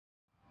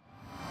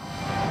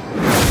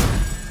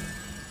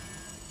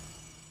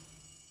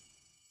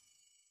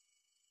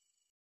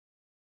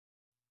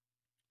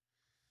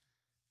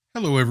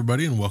Hello,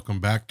 everybody, and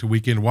welcome back to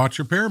Weekend Watch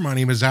Repair. My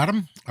name is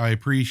Adam. I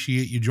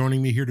appreciate you joining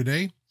me here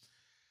today.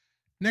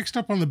 Next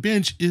up on the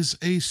bench is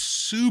a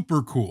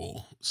super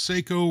cool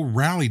Seiko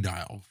rally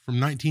dial from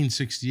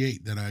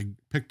 1968 that I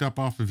picked up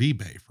off of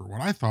eBay for what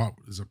I thought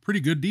was a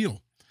pretty good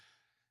deal.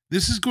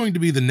 This is going to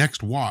be the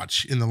next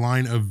watch in the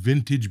line of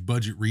vintage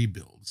budget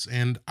rebuilds,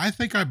 and I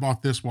think I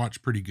bought this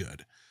watch pretty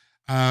good.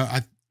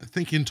 I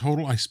think in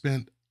total I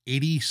spent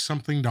 80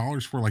 something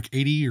dollars for, like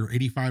 80 or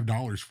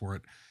 $85 for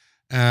it.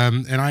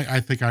 And I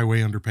think I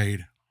way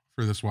underpaid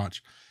for this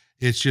watch.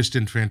 It's just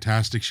in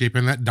fantastic shape,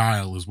 and that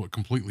dial is what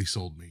completely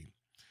sold me.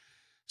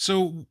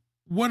 So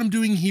what I'm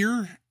doing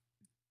here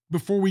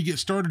before we get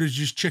started is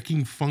just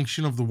checking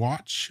function of the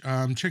watch.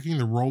 I'm checking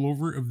the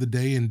rollover of the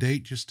day and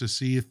date just to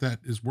see if that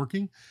is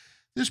working.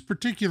 This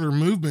particular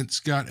movement's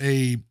got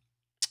a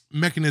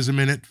mechanism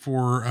in it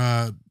for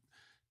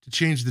to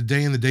change the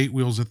day and the date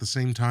wheels at the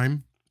same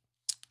time.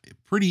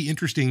 Pretty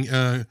interesting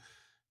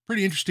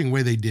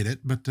way they did it,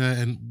 but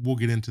and we'll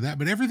get into that.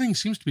 But everything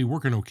seems to be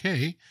working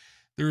okay.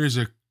 There is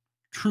a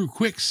true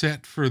quick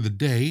set for the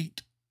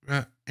date,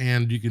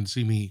 and you can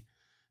see me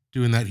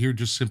doing that here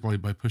just simply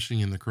by pushing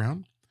in the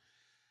crown.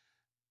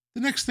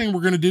 The next thing we're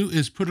going to do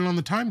is put it on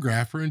the time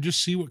grapher and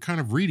just see what kind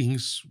of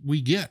readings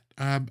we get.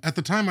 At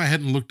the time, I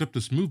hadn't looked up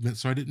this movement,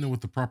 so I didn't know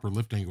what the proper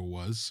lift angle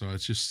was, so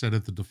it's just set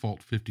at the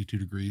default 52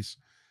 degrees.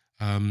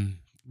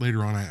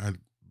 Later on, I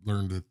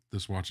learned that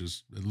this watch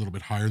is a little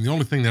bit higher, and the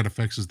only thing that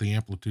affects is the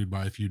amplitude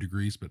by a few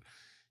degrees. But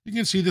you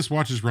can see this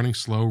watch is running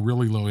slow,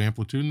 really low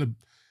amplitude, and the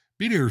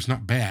beat error is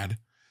not bad.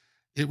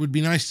 It would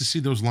be nice to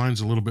see those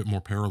lines a little bit more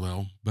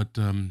parallel, but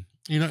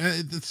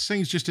this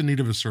thing's just in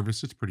need of a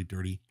service. It's pretty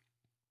dirty,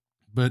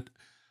 but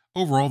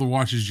overall the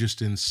watch is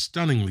just in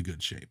stunningly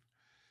good shape.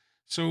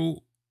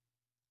 So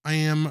I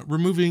am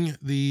removing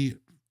the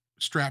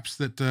straps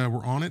that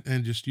were on it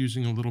and just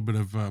using a little bit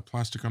of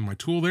plastic on my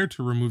tool there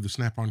to remove the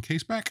snap-on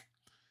case back.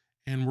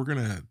 And we're going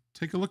to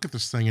take a look at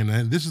this thing.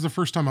 And this is the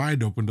first time I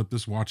had opened up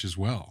this watch as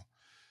well.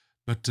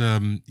 But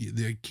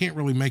I can't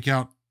really make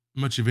out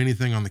much of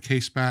anything on the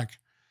case back.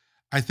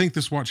 I think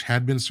this watch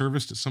had been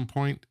serviced at some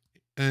point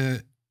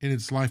in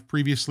its life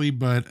previously,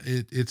 but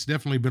it's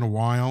definitely been a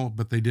while,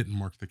 but they didn't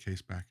mark the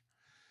case back.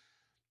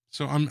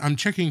 So I'm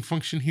checking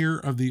function here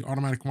of the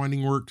automatic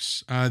winding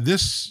works.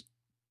 This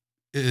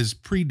is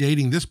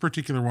predating. This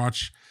particular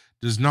watch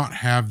does not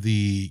have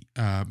the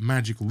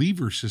magic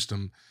lever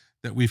system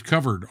that we've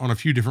covered on a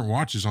few different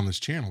watches on this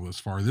channel thus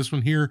far. This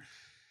one here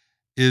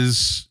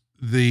is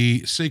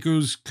the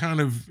Seiko's kind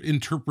of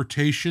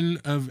interpretation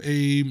of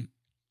a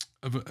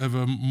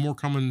more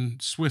common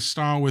Swiss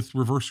style with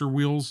reverser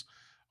wheels.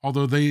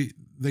 Although they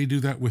do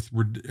that with,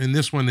 in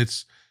this one,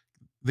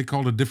 they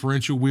call it a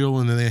differential wheel,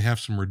 and then they have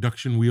some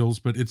reduction wheels,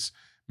 but it's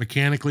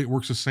mechanically, it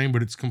works the same,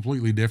 but it's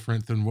completely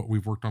different than what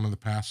we've worked on in the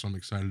past. So I'm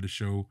excited to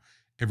show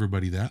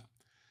everybody that.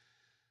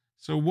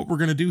 So what we're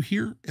going to do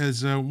here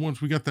is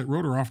once we got that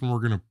rotor off, and we're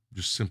going to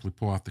just simply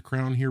pull out the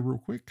crown here real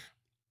quick.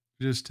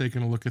 Just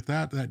taking a look at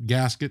that. That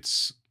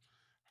gasket's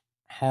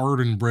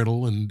hard and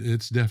brittle, and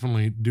it's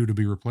definitely due to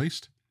be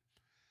replaced.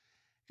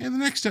 And the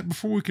next step,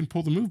 before we can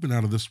pull the movement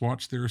out of this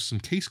watch, there are some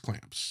case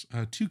clamps,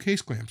 2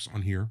 case clamps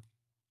on here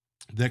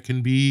that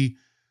can be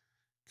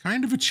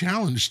kind of a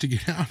challenge to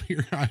get out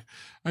here.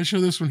 I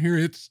show this one here.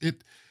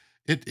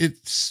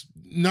 It's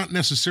not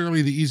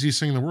necessarily the easiest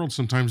thing in the world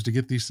sometimes to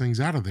get these things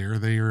out of there.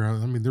 They are,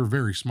 I mean, they're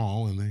very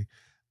small, and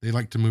they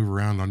like to move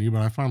around on you,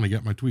 but I finally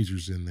got my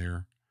tweezers in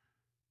there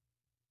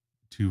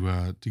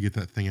to get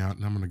that thing out.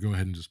 And I'm going to go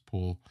ahead and just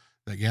pull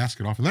that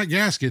gasket off. And that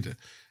gasket,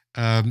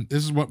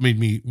 this is what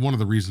one of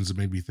the reasons that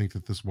made me think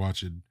that this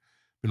watch had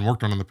been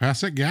worked on in the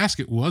past. That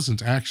gasket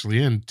wasn't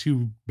actually in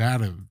too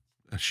bad of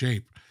a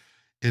shape.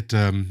 If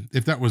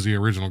that was the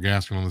original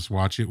gasket on this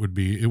watch, it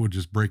would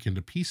just break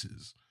into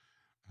pieces.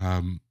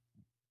 By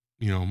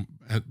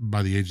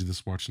the age of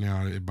this watch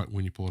now, but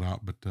when you pull it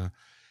out, but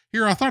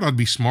here I thought I'd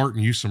be smart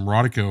and use some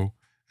Rodico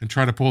and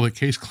try to pull that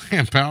case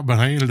clamp out, but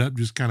I ended up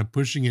just kind of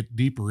pushing it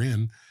deeper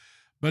in.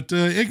 But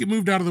it get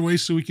moved out of the way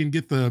so we can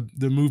get the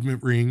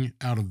movement ring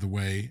out of the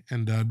way,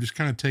 and just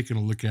kind of taking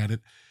a look at it.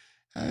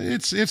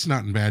 It's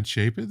not in bad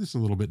shape. It's a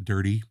little bit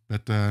dirty,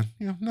 but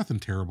nothing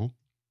terrible.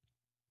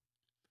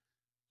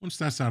 Once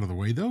that's out of the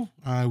way, though,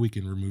 we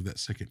can remove that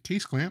second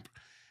case clamp,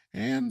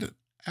 and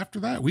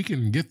after that, we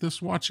can get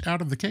this watch out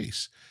of the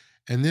case.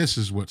 And this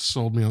is what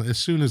sold me. As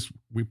soon as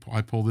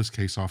I pull this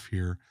case off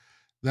here,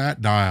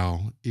 that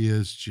dial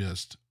is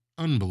just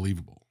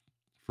unbelievable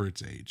for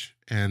its age.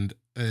 And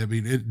I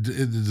mean,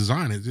 the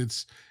design,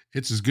 it's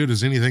as good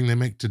as anything they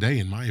make today,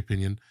 in my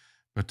opinion.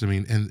 But I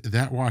mean, and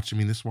that watch, I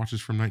mean, this watch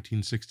is from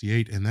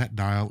 1968, and that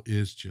dial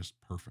is just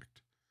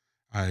perfect.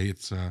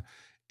 It's a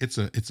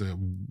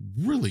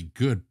really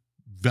good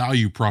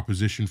value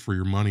proposition for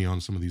your money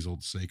on some of these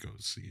old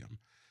Seikos. See,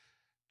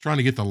 trying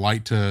to get the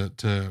light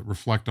to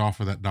reflect off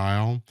of that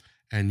dial,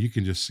 and you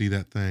can just see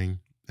that thing.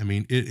 I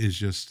mean,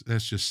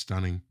 that's just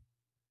stunning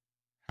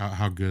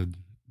how good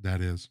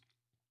that is.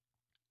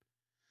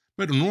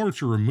 But in order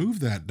to remove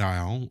that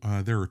dial,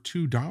 there are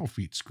 2 dial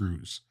feet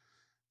screws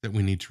that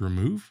we need to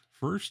remove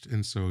first.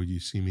 And so you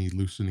see me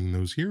loosening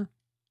those here.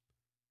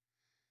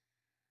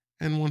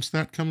 And once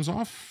that comes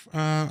off,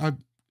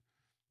 I'm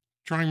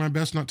trying my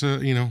best not to,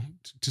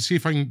 to see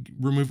if I can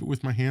remove it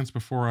with my hands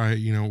before I,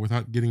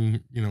 without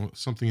getting,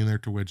 something in there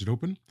to wedge it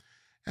open.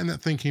 And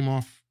that thing came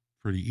off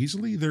pretty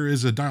easily. There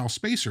is a dial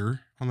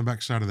spacer on the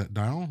back side of that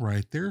dial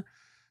right there,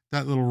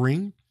 that little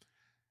ring.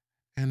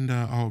 And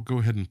I'll go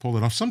ahead and pull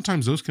it off.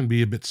 Sometimes those can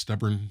be a bit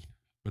stubborn,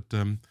 but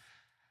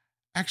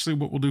actually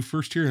what we'll do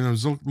first here, and I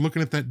was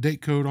looking at that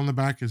date code on the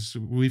back, as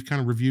we've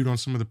kind of reviewed on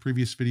some of the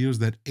previous videos,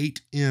 that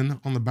 8N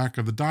on the back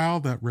of the dial,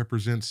 that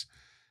represents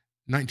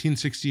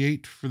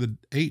 1968 for the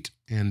 8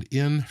 and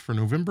N for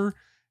November.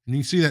 And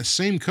you can see that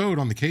same code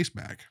on the case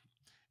back.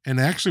 And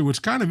actually what's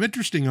kind of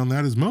interesting on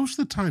that is most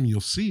of the time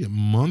you'll see a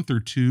month or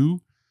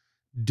two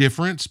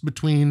difference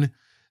between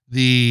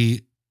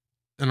an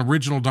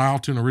original dial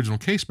to an original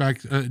case back,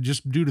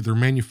 just due to their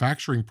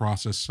manufacturing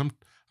process.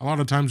 A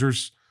lot of times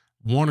there's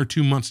 1 or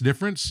 2 months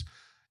difference.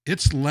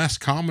 It's less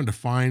common to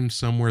find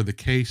somewhere the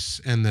case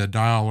and the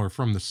dial are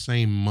from the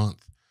same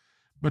month.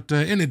 But,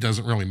 and it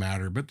doesn't really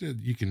matter, but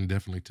you can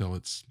definitely tell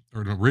it's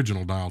an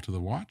original dial to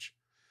the watch.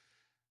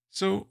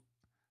 So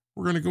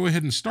we're going to go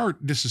ahead and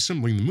start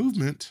disassembling the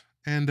movement,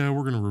 and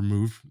we're going to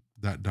remove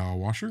that dial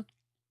washer.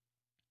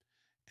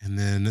 And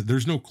then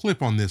there's no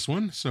clip on this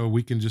one, so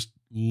we can just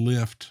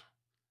lift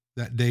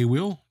that day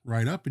wheel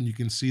right up, and you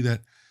can see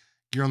that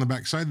gear on the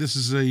back side. This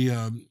is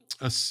a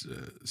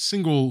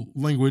single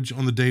language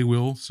on the day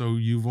wheel, so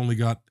you've only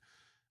got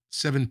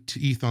 7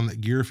 teeth on that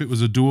gear. If it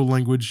was a dual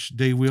language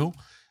day wheel,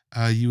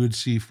 you would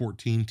see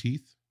 14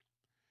 teeth.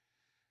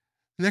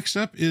 Next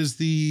up is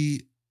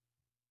the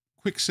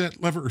quick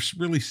set lever, or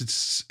really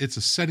it's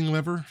a setting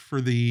lever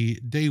for the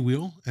day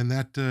wheel, and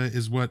that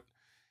is what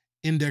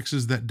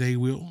indexes that day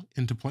wheel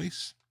into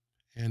place.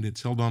 And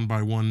it's held on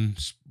by one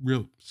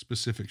real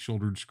specific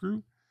shouldered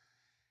screw.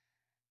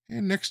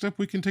 And next up,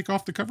 we can take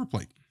off the cover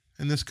plate.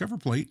 And this cover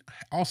plate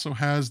also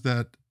has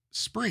that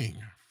spring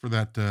for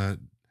that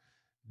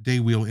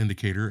day wheel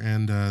indicator.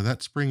 And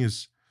that spring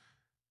is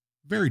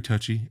very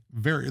touchy,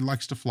 it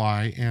likes to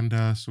fly.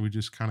 And so we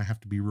just kind of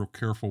have to be real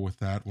careful with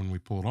that when we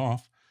pull it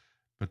off.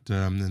 But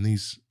and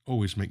these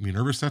always make me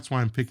nervous. That's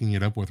why I'm picking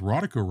it up with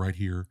Rodico right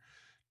here,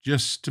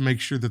 just to make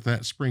sure that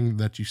that spring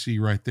that you see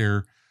right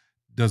there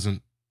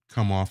doesn't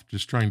come off,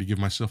 just trying to give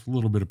myself a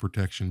little bit of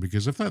protection,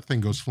 because if that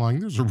thing goes flying,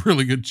 there's a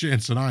really good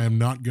chance that I am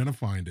not going to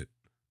find it.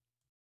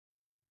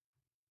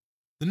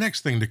 The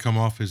next thing to come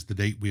off is the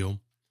date wheel.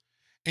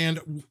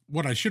 And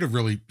what I should have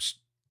really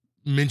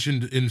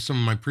mentioned in some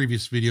of my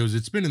previous videos,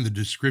 it's been in the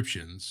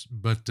descriptions,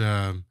 but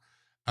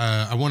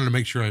I wanted to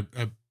make sure I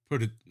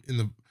put it in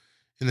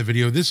the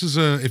video. This is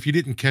if you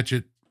didn't catch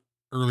it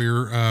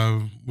earlier,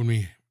 when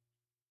we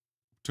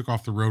took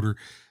off the rotor,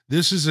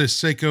 this is a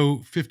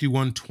Seiko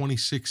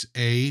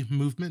 5126A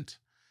movement.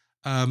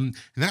 And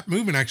that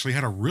movement actually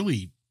had a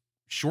really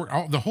short,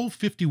 the whole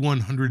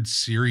 5100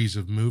 series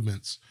of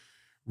movements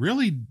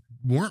really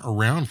weren't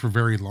around for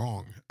very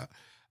long.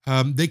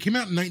 They came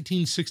out in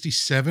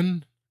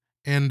 1967,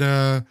 and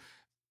the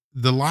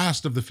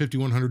last of the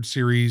 5100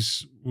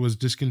 series was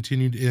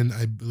discontinued in,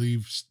 I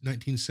believe,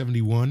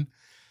 1971.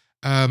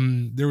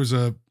 There was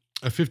a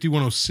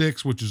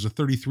 5106, which is a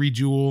 33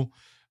 jewel.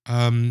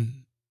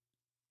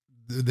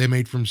 They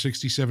made from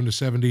 67 to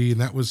 70,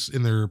 and that was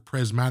in their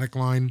prismatic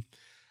line.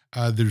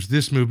 There's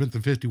this movement, the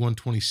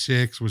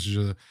 5126, which is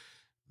of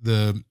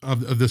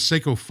the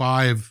Seiko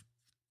 5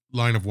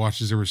 line of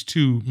watches. There was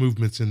 2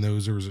 movements in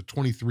those. There was a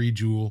 23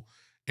 jewel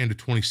and a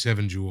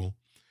 27 jewel.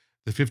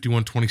 The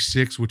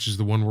 5126, which is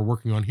the one we're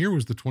working on here,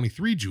 was the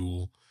 23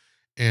 jewel,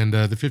 and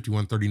the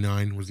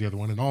 5139 was the other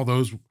one. And all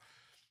those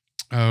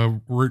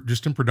were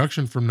just in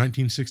production from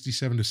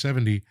 1967 to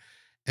 70.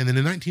 And then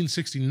in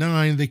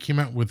 1969, they came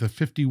out with a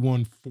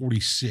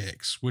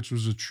 5146, which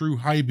was a true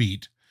high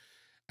beat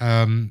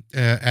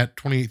at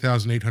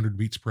 28,800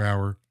 beats per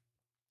hour.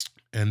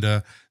 And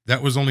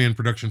that was only in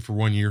production for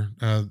 1 year.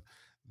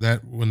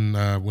 That one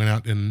went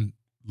out in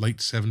late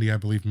 70, I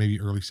believe,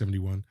 maybe early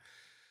 71.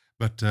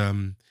 But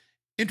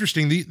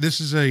interesting, this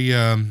is a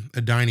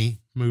Daini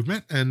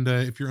movement. And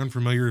if you're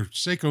unfamiliar,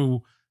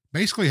 Seiko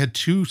basically had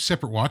 2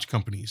 separate watch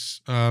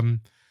companies,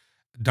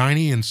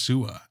 Daini and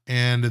Sua.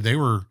 And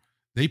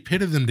they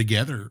pitted them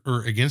together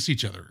or against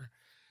each other,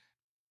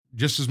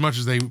 just as much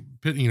as they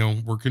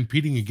were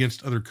competing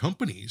against other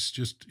companies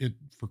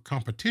for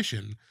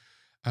competition.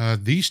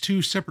 These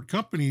 2 separate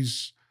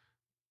companies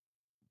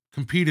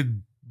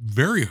competed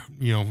very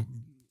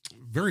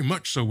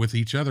much so with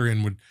each other,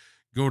 and would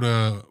go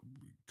to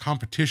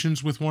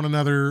competitions with one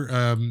another,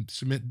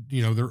 submit,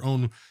 their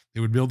own,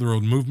 they would build their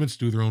own movements,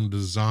 do their own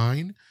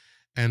design.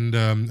 And,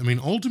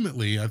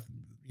 ultimately, I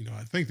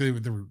think they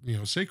were,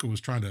 Seiko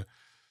was trying to,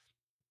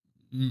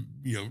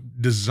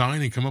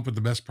 design and come up with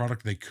the best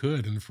product they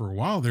could. And for a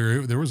while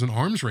there was an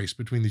arms race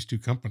between these 2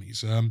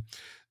 companies.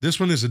 This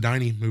one is a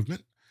Daini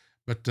movement,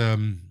 but,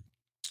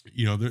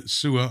 the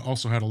Sua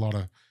also had a lot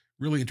of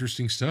really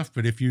interesting stuff.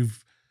 But if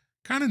you've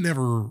kind of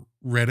never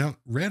read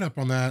up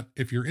on that.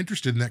 If you're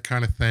interested in that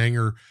kind of thing,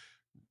 or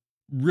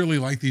really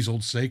like these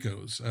old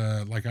Seikos,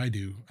 like I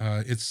do,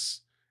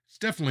 it's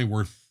definitely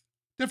worth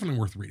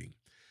reading.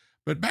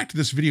 But back to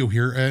this video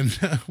here, and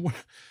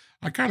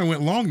I kind of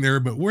went long there,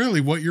 but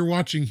really what you're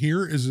watching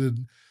here is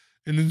an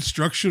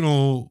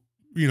instructional,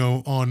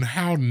 on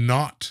how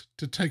not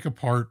to take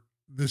apart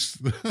this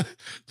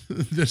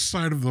this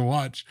side of the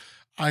watch.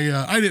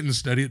 I didn't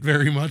study it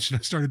very much, and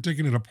I started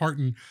taking it apart,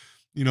 and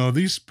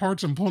these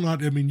parts I'm pulling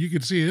out. I mean, you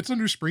can see it's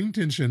under spring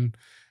tension,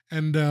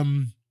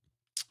 and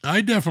I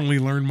definitely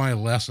learned my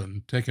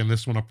lesson taking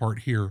this one apart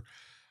here.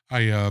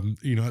 I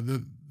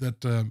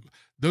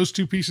those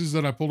two pieces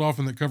that I pulled off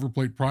in the cover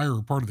plate prior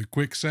are part of the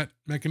quick set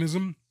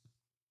mechanism,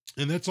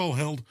 and that's all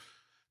held.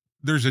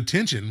 There's a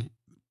tension.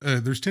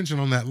 There's tension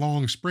on that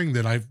long spring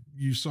that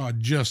you saw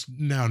just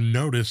now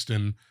noticed,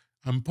 and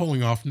I'm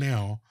pulling off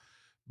now.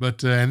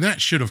 But and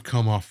that should have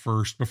come off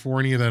first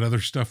before any of that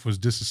other stuff was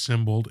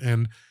disassembled.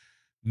 And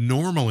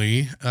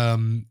normally,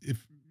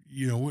 if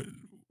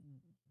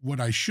what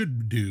I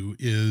should do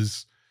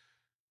is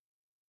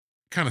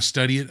kind of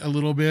study it a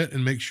little bit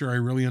and make sure I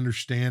really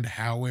understand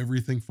how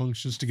everything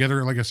functions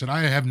together. Like I said,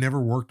 I have never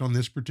worked on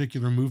this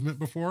particular movement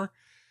before.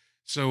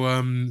 So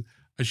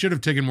I should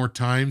have taken more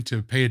time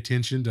to pay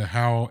attention to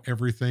how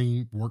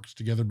everything works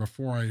together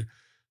before I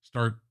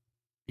start,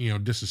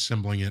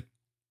 disassembling it.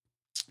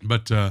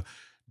 But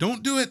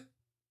don't do it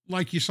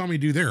like you saw me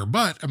do there.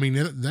 But I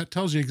mean, that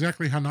tells you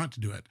exactly how not to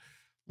do it.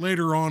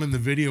 Later on in the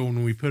video,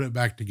 when we put it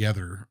back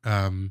together,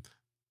 that's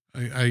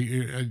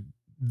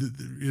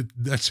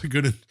a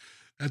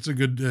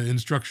good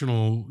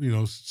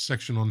instructional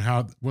section on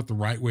what the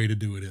right way to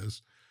do it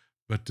is.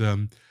 But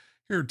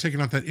here,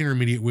 taking out that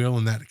intermediate wheel,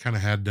 and that kind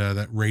of had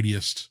that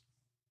radius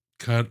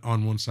cut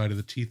on one side of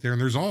the teeth there.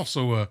 And there's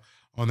also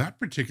on that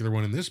particular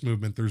one in this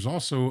movement, there's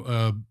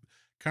also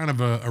kind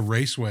of a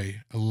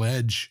raceway, a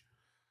ledge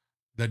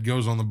that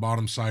goes on the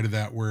bottom side of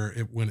that, where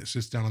when it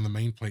sits down on the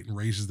main plate and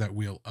raises that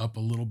wheel up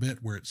a little bit,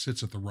 where it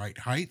sits at the right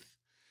height.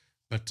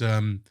 But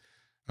I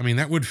mean,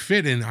 that would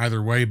fit in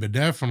either way, but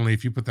definitely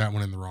if you put that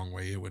one in the wrong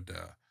way, it would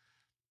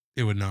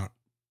not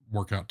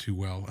work out too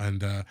well.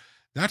 And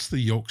that's the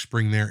yoke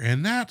spring there,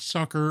 and that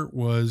sucker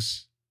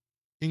was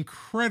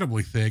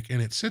incredibly thick,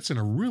 and it sits in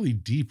a really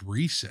deep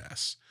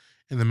recess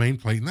in the main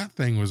plate, and that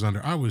thing was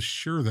under. I was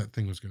sure that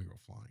thing was going to go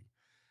flying,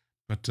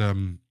 but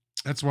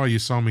that's why you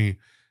saw me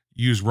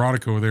use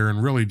Rodico there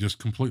and really just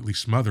completely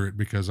smother it,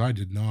 because I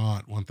did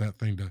not want that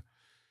thing to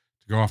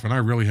go off, and I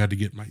really had to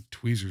get my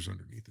tweezers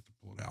underneath it to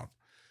pull it out.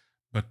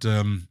 But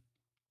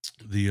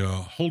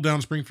the hold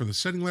down spring for the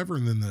setting lever,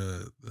 and then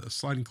the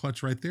sliding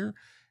clutch right there,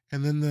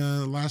 and then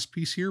the last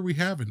piece here we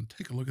have, and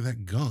take a look at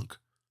that gunk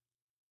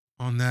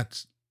on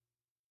that.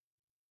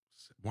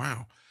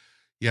 Wow.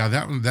 Yeah,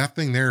 that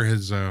thing there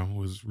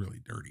was really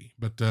dirty.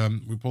 But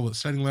we pull the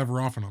setting lever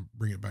off, and I'll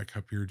bring it back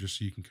up here just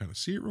so you can kind of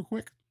see it real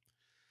quick.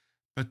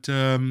 But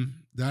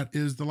that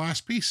is the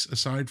last piece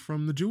aside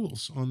from the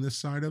jewels on this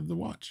side of the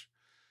watch.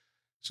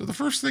 So the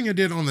first thing I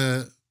did on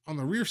the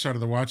rear side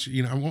of the watch,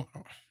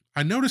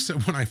 I noticed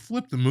that when I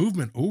flipped the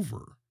movement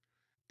over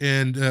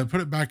and put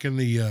it back in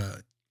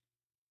the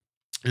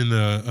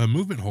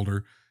movement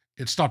holder,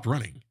 it stopped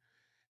running.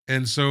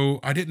 And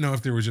so I didn't know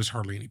if there was just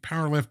hardly any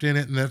power left in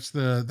it. And that's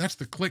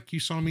the click you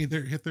saw me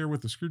hit there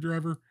with the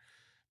screwdriver,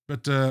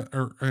 but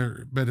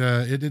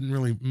it didn't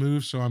really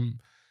move. So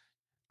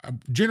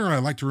generally I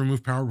like to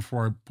remove power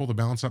before I pull the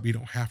balance up. You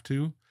don't have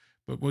to,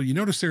 but what you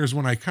notice there is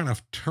when I kind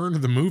of turned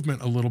the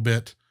movement a little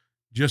bit,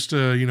 just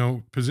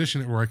to,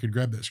 position it where I could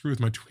grab that screw with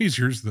my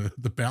tweezers,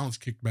 the balance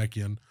kicked back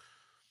in.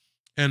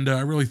 And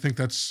I really think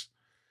that's,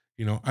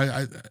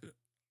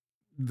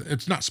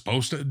 it's not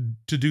supposed to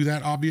do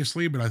that,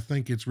 obviously, but I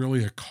think it's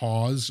really a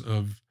cause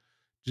of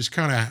just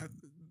kind of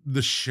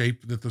the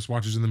shape that this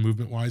watch is in, the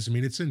movement wise. I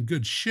mean, it's in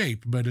good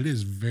shape, but it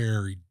is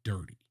very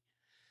dirty.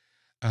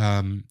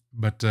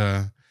 But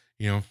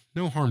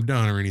no harm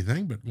done or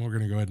anything, but we're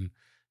going to go ahead and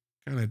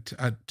kind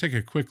of take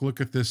a quick look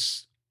at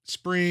this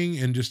spring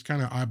and just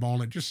kind of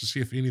eyeballing it just to see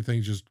if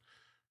anything's just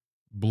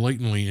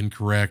blatantly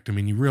incorrect. I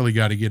mean, you really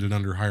got to get it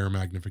under higher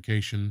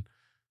magnification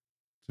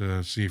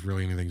to see if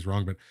really anything's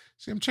wrong. But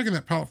see, I'm checking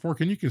that pallet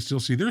fork, and you can still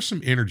see there's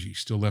some energy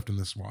still left in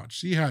this watch.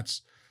 See how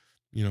it's,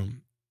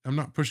 I'm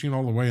not pushing it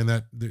all the way, and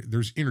that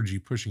there's energy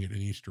pushing it in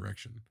each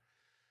direction.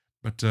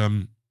 But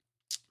in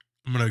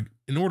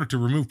order to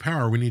remove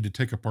power, we need to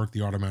take apart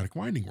the automatic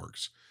winding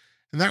works.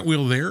 And that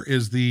wheel there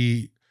is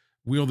the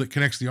wheel that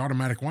connects the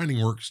automatic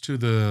winding works to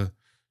the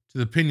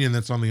pinion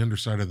that's on the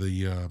underside of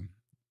the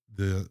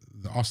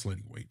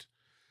oscillating weight.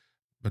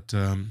 But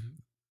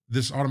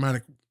this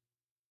automatic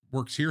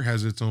works here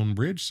has its own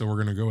bridge, so we're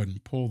going to go ahead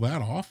and pull that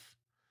off.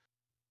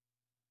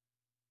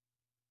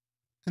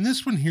 And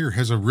this one here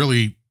has a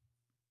really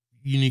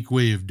unique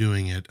way of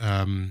doing it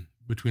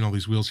between all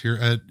these wheels here.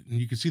 And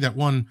you can see that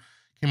one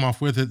came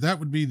off with it. That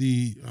would be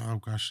the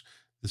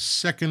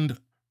second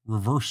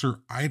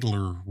reverser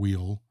idler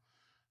wheel.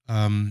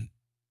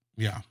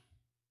 Yeah,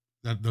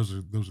 those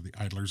are the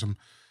idlers.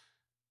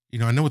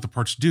 I know what the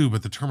parts do,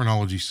 but the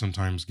terminology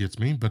sometimes gets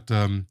me. But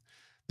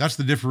that's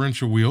the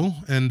differential wheel,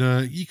 and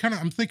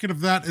I'm thinking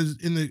of that as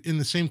in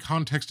the same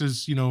context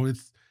as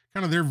it's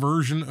kind of their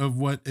version of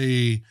what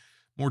a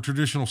more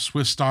traditional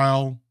Swiss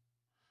style,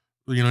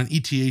 an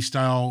ETA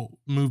style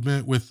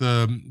movement with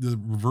the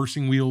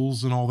reversing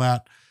wheels and all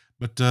that.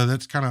 But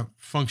that's kind of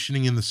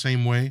functioning in the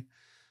same way.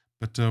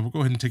 But we'll go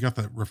ahead and take out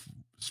that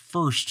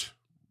first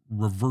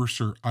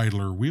reverser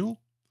idler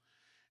wheel.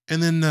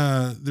 And then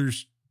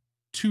there's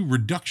two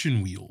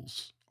reduction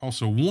wheels.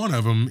 Also, one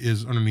of them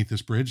is underneath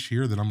this bridge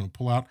here that I'm going to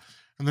pull out.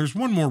 And there's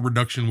one more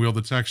reduction wheel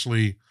that's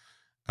actually,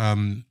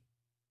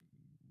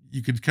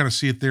 you could kind of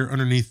see it there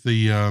underneath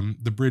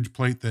the bridge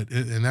plate,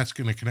 and that's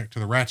going to connect to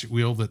the ratchet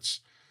wheel.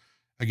 That's,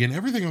 again,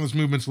 everything on this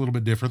movement's a little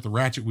bit different. The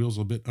ratchet wheel's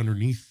a bit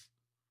underneath,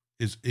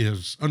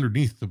 is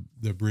underneath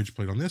the bridge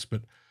plate on this,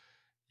 but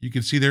you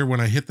can see there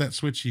when I hit that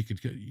switch, you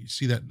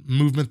see that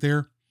movement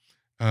there.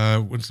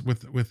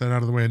 With that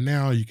out of the way, and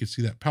now you can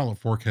see that pallet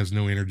fork has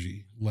no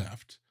energy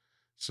left.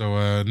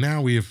 So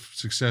now we have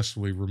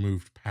successfully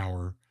removed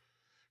power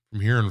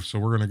from here, and so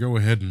we're going to go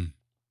ahead and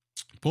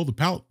pull the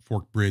pallet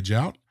fork bridge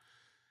out,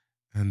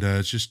 and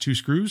it's just two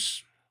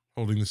screws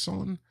holding this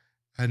on.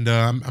 And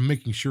I'm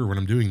making sure when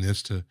I'm doing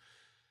this to,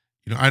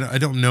 I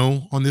don't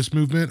know on this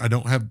movement. I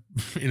don't have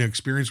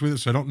experience with it,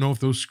 so I don't know if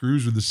those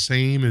screws are the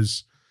same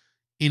as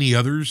any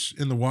others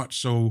in the watch.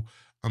 So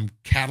I'm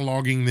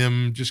cataloging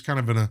them just kind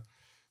of in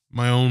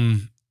my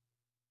own.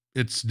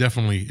 It's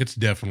definitely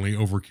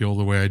overkill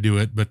the way I do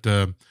it, but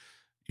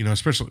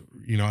especially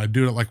I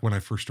do it like when I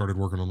first started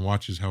working on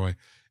watches, how I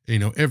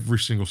every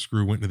single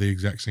screw went to the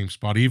exact same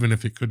spot, even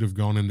if it could have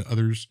gone into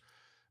others.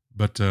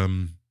 But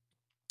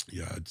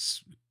yeah,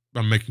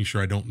 I'm making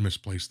sure I don't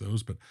misplace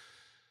those. But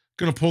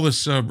gonna pull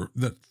this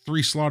that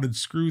 3 slotted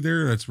screw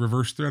there, that's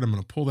reverse thread. I'm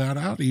gonna pull that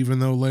out, even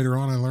though later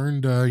on I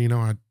learned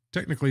I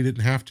technically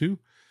didn't have to.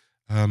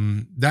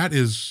 That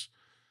is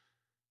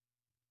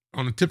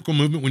on a typical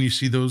movement when you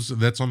see those,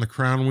 that's on the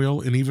crown wheel.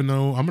 And even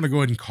though I'm going to go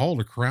ahead and call it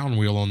a crown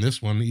wheel on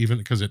this one, even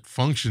because it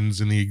functions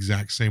in the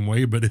exact same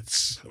way, but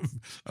it's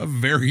a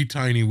very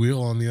tiny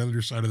wheel on the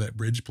underside of that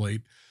bridge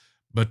plate.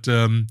 But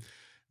I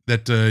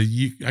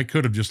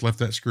could have just left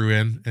that screw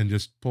in and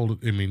just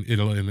pulled it. I mean,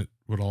 it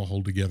would all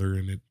hold together,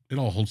 and it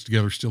all holds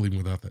together still even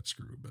without that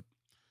screw. But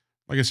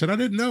like I said, I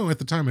didn't know at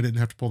the time. I didn't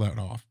have to pull that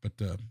off, but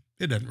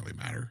it doesn't really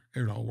matter.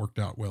 It all worked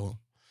out well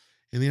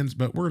in the end.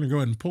 But we're going to go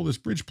ahead and pull this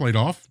bridge plate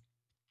off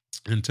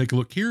and take a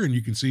look here, and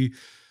you can see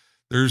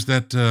there's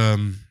that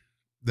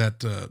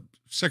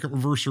second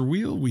reverser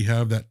wheel. We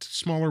have that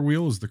smaller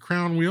wheel is the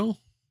crown wheel,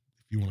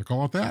 if you want to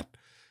call it that,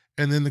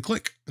 and then the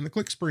click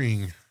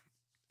spring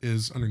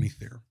is underneath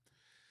there.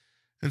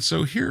 And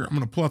so here I'm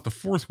going to pull out the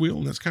fourth wheel,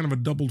 and that's kind of a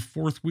doubled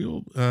fourth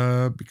wheel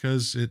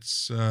because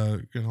it's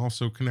can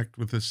also connect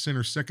with the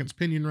center seconds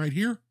pinion right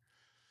here.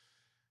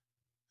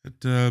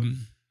 Yeah,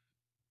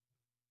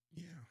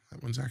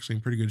 that one's actually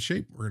in pretty good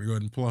shape. We're going to go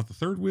ahead and pull out the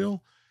third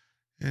wheel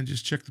and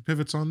just check the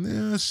pivots on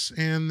this,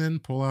 and then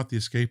pull out the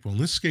escape wheel.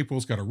 And this escape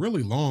wheel's got a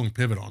really long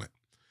pivot on it.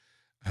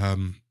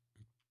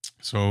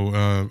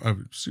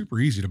 Super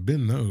easy to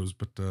bend those,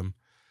 but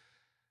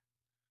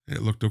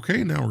it looked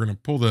okay. Now we're going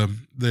to pull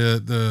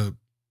the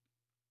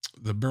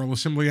barrel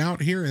assembly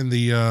out here, and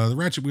the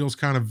ratchet wheel's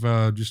kind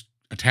of just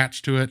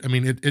attached to it. I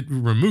mean, it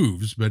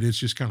removes, but it's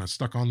just kind of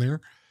stuck on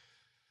there.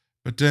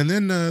 But then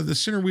the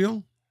center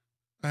wheel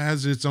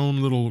has its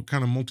own little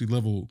kind of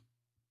multi-level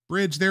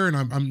bridge there, and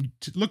I'm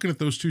looking at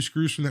those 2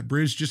 screws from that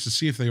bridge just to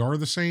see if they are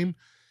the same,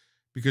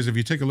 because if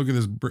you take a look at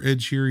this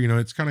bridge here,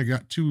 it's kind of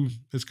got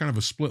it's kind of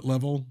a split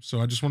level.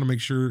 So I just want to make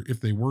sure if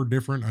they were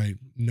different. I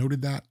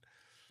noted that,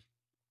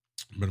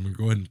 but I'm going to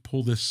go ahead and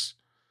pull this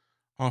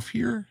off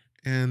here,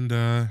 and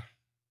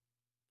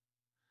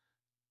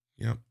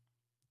yep,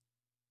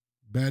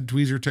 bad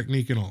tweezer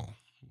technique and all.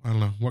 I don't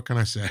know, what can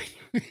I say?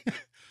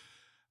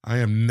 I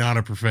am not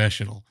a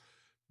professional,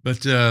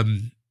 but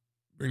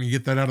we're going to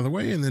get that out of the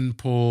way and then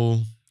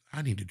pull.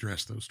 I need to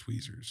dress those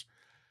tweezers.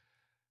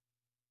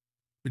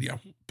 But yeah,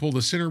 pull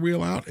the center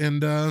wheel out,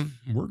 and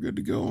we're good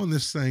to go on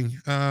this thing.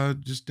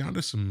 Just down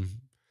to some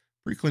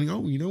pre-cleaning.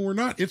 Oh, we're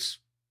not. It's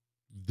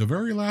the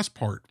very last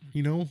part.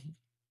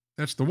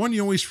 That's the one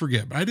you always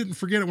forget. But I didn't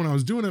forget it when I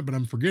was doing it, but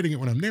I'm forgetting it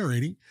when I'm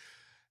narrating.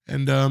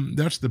 And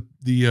that's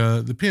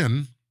the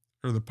pin,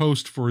 or the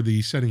post for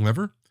the setting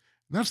lever.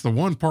 That's the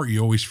one part you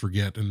always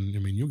forget. And I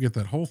mean, you'll get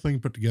that whole thing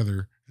put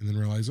together and then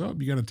realize, oh,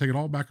 you got to take it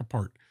all back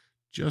apart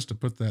just to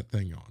put that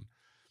thing on.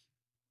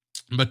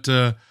 But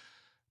I'm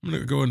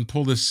going to go ahead and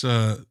pull this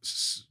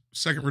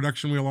second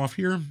reduction wheel off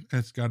here.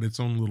 It's got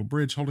its own little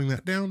bridge holding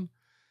that down.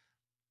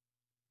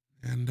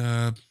 And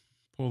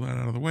pull that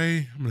out of the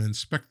way. I'm going to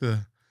inspect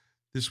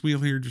this wheel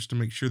here just to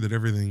make sure that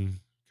everything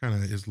kind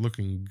of is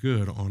looking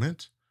good on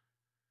it.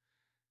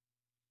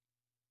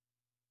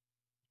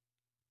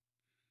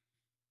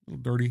 A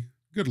little dirty.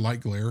 Good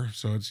light glare,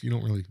 so you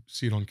don't really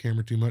see it on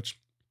camera too much.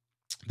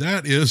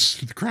 That is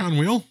the crown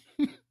wheel.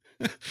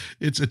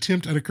 It's an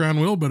attempt at a crown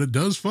wheel, but it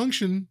does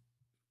function.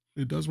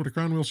 It does what a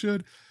crown wheel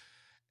should.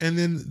 And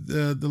then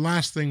the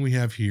last thing we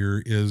have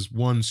here is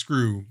one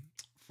screw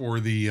for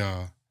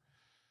the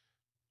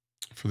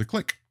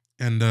click.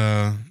 And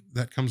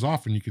that comes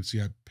off, and you can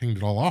see I pinged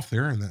it all off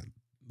there, and that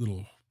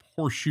little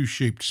horseshoe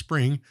shaped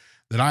spring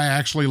that I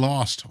actually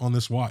lost on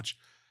this watch.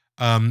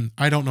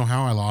 I don't know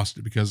how I lost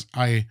it, because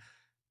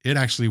it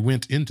actually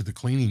went into the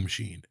cleaning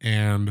machine,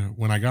 and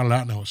when I got it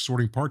out and I was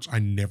sorting parts, I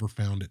never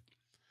found it.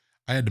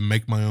 I had to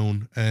make my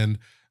own, and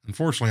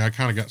unfortunately I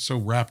kind of got so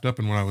wrapped up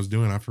in what I was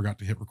doing I forgot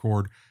to hit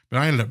record. But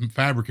I ended up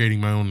fabricating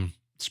my own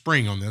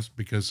spring on this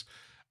because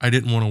I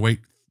didn't want to wait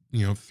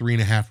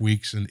 3.5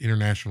 weeks in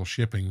international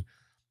shipping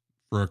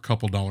for a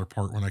couple dollar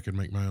part when I could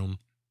make my own.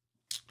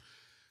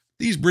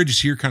 These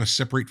bridges here kind of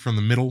separate from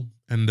the middle,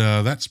 and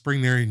that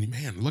spring there, and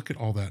man, look at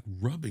all that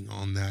rubbing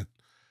on that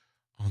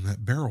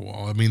barrel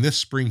wall. I mean, this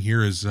spring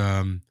here is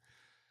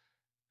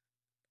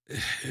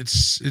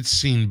it's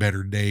seen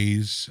better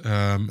days.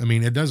 I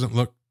mean, it doesn't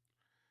look,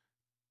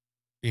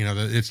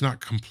 it's not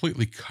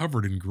completely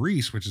covered in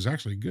grease, which is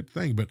actually a good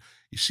thing, but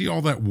you see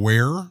all that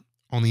wear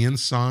on the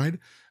inside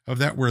of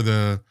that, where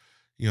the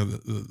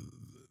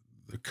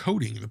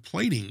coating, the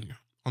plating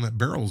on that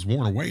barrel is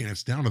worn away, and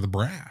it's down to the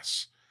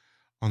brass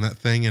on that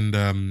thing. And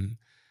I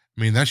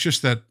mean, that's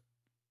just that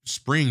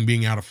spring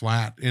being out of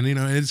flat. And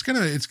it's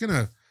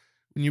gonna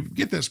when you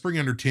get that spring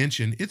under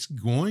tension, it's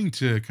going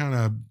to kind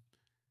of,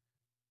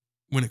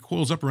 when it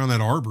coils up around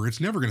that arbor,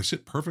 it's never going to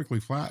sit perfectly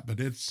flat, but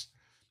it's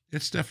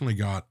definitely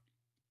got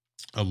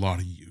a lot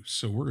of use.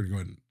 So we're going to go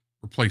ahead and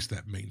replace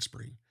that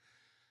mainspring.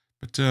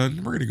 But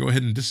we're going to go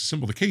ahead and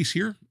disassemble the case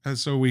here. And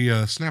so we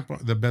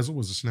the bezel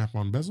was a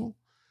snap-on bezel.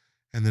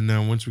 And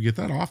then once we get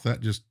that off, that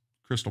just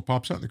crystal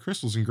pops out, and the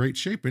crystal's in great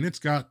shape. And it's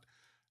got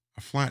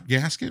a flat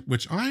gasket,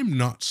 which I'm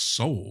not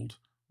sold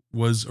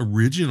was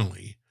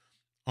originally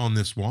on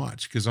this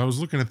watch, because I was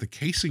looking at the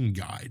casing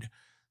guide,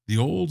 the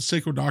old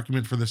Seiko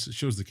document for this that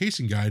shows the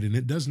casing guide, and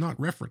it does not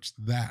reference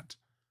that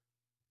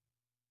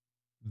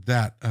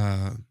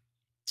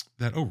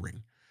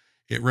O-ring.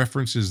 It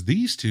references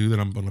these two that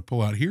I'm going to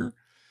pull out here.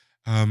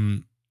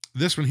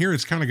 This one here,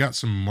 it's kind of got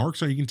some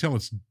marks on it. You can tell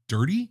it's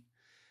dirty,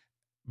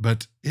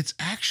 but it's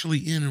actually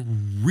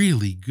in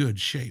really good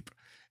shape.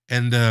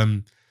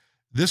 And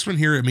this one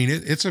here, I mean,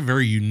 it's a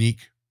very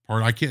unique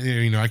part. I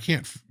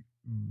can't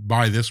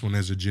buy this one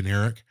as a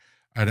generic.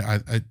 At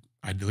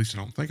least I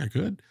don't think I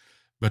could,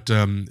 but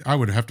I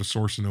would have to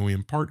source an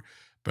OEM part.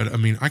 But I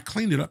mean, I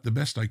cleaned it up the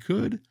best I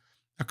could.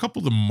 A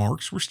couple of the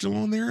marks were still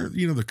on there,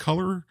 the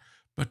color,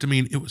 but I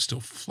mean, it was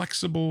still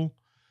flexible.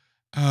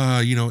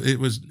 It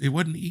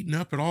wasn't eaten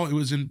up at all. It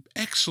was in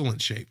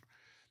excellent shape.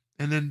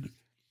 And then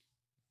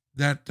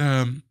that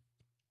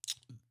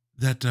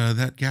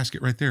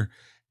gasket right there.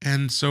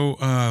 And so,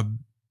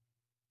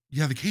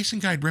 yeah, the casing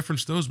guide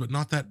referenced those, but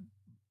not that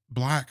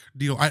black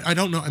deal. I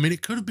don't know. I mean,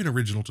 it could have been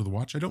original to the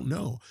watch. I don't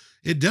know.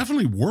 It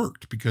definitely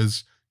worked,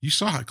 because you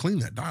saw how clean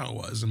that dial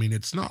was. I mean,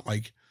 it's not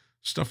like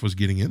stuff was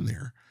getting in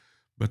there.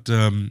 But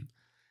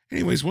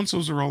anyways, once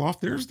those are all off,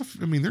 there's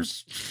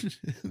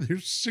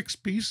 6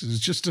 pieces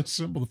just to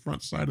assemble the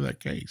front side of that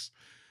case.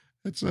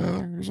 There's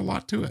a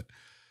lot to it.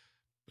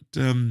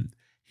 But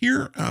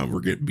here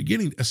we're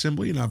beginning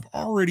assembly, and I've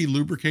already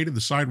lubricated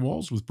the side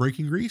walls with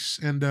braking grease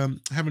and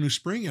have a new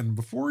spring. And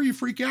before you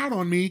freak out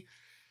on me,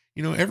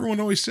 everyone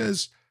always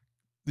says,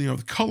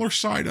 the color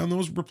side on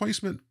those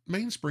replacement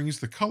mainsprings,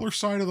 the color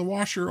side of the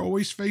washer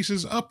always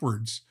faces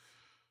upwards.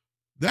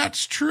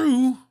 That's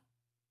true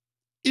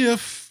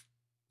if,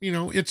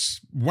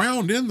 it's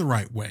wound in the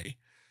right way.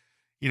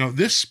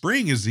 This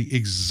spring is the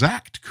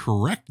exact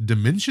correct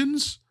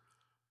dimensions,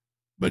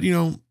 but,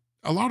 a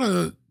lot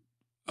of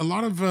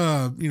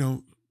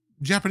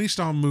Japanese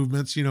style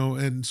movements,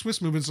 and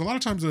Swiss movements, a lot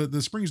of times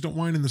the springs don't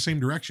wind in the same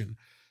direction.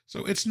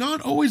 So it's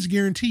not always a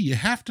guarantee. You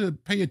have to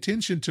pay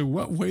attention to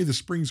what way the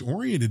spring's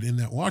oriented in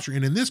that washer.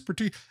 And in this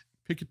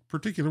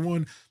particular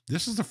one,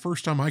 this is the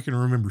first time I can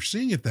remember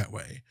seeing it that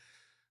way.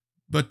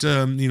 But,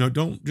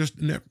 don't just,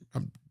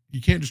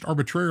 you can't just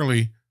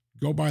arbitrarily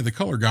go by the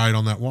color guide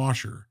on that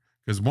washer,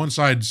 because one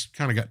side's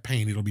kind of got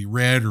paint. It'll be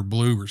red or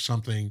blue or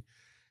something.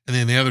 And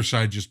then the other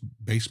side, just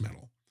base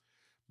metal.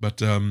 But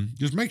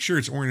just make sure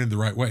it's oriented the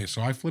right way.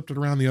 So I flipped it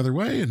around the other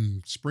way,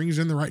 and springs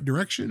in the right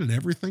direction, and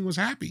everything was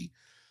happy.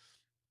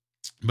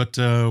 But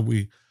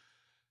we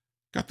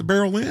got the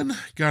barrel in,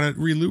 got it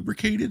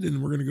relubricated,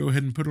 and we're going to go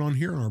ahead and put it on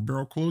here on our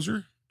barrel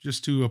closer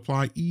just to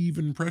apply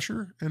even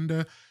pressure.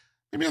 And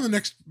maybe on the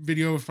next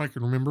video, if I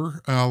can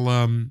remember,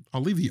 I'll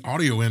leave the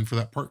audio in for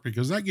that part,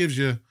 because that gives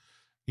you,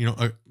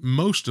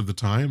 most of the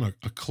time a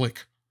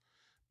click.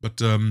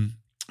 But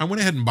I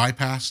went ahead and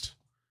bypassed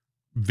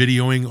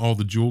videoing all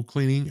the jewel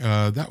cleaning.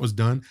 That was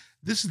done.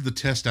 This is the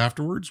test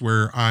afterwards,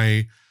 where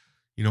I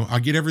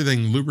get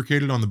everything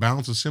lubricated on the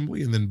balance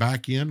assembly and then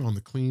back in on the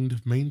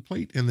cleaned main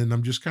plate. And then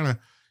I'm just kind of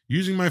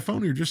using my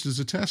phone here just as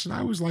a test. And I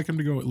always like them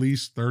to go at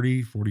least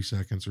 30, 40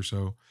 seconds or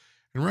so.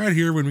 And right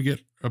here, when we get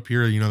up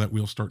here, that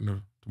wheel's starting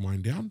to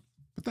wind down,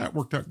 but that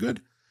worked out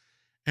good.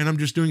 And I'm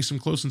just doing some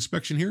close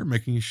inspection here,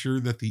 making sure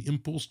that the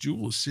impulse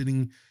jewel is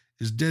sitting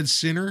is dead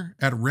center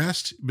at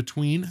rest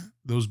between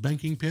those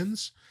banking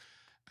pins.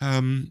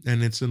 And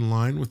it's in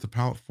line with the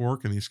pallet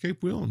fork and the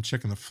escape wheel. I'm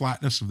checking the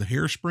flatness of the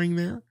hairspring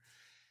there,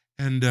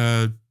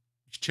 and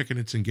checking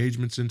its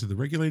engagements into the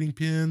regulating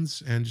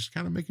pins, and just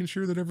kind of making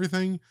sure that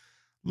everything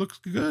looks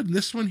good. And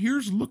this one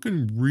here's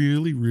looking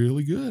really,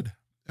 really good.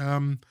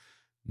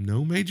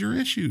 No major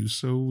issues.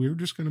 So we're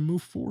just going to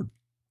move forward.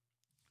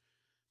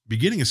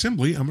 Beginning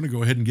assembly, I'm going to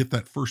go ahead and get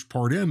that first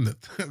part in,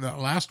 that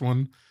last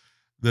one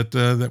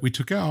that we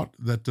took out,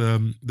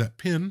 that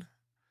pin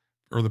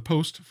or the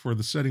post for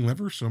the setting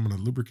lever. So I'm going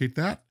to lubricate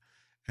that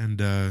and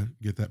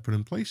get that put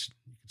in place.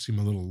 You can see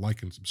my little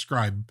like and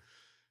subscribe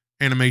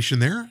animation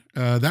there.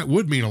 That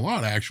would mean a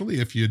lot, actually,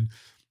 if you'd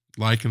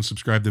like and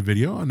subscribe to the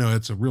video. I know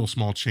it's a real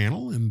small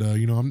channel, and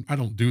I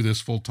don't do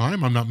this full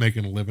time. I'm not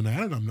making a living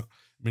at it.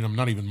 I'm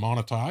not even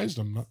monetized.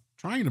 I'm not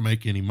trying to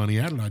make any money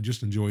at it. I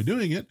just enjoy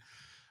doing it.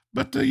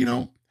 But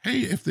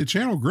hey, if the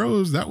channel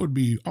grows, that would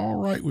be all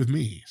right with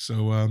me.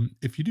 So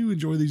if you do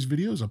enjoy these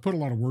videos, I put a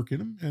lot of work in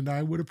them, and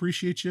I would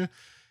appreciate you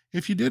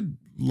if you did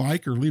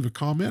like or leave a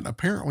comment.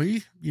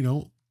 Apparently,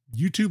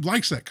 YouTube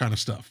likes that kind of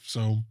stuff.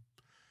 So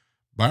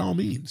by all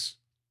means.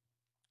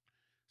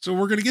 So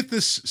we're going to get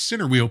this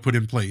center wheel put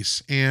in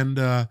place. And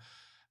I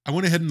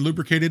went ahead and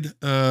lubricated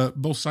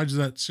both sides of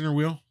that center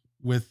wheel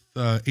with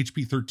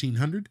HP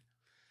 1300.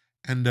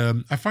 And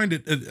I find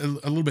it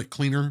a little bit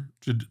cleaner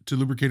to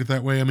lubricate it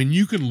that way. I mean,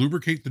 you can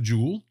lubricate the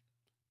jewel,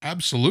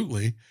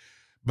 absolutely.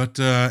 But,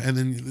 and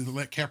then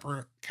let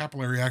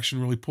capillary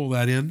action really pull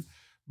that in.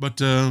 But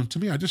to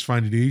me, I just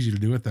find it easy to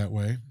do it that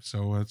way.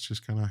 So that's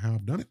just kind of how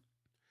I've done it.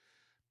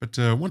 But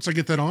once I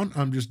get that on,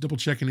 I'm just double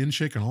checking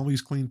in-shake on all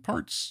these clean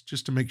parts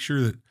just to make sure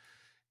that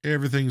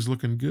everything's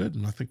looking good.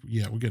 And I think,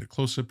 yeah, we'll get a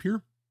close up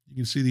here. You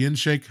can see the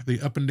in-shake,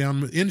 the up and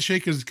down.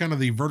 In-shake is kind of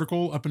the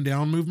vertical up and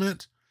down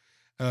movement.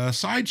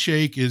 Side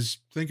shake is,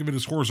 think of it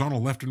as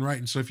horizontal left and right.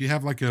 And so if you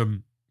have like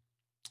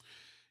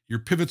your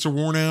pivots are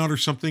worn out or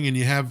something, and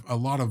you have a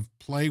lot of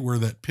play where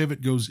that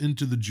pivot goes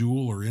into the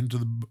jewel or into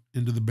the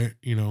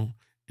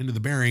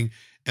bearing,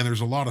 and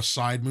there's a lot of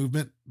side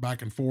movement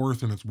back and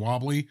forth and it's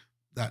wobbly,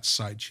 that's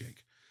side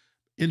shake.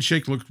 In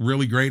shake looked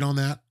really great on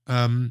that.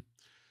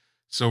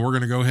 So we're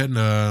going to go ahead and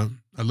I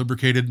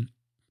lubricated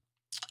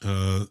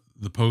the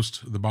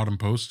bottom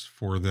post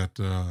for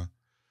that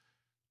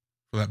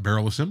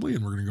barrel assembly,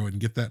 and we're going to go ahead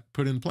and get that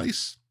put in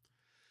place.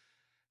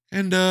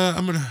 And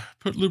I'm going to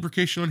put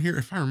lubrication on here,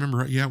 if I remember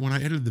right. Yeah, when I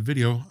edited the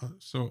video,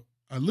 so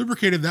I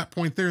lubricated that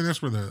point there, and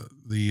that's where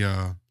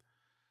the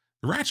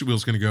ratchet wheel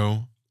is going to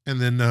go. And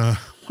then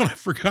what I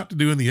forgot to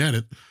do in the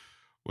edit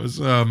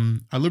was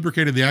I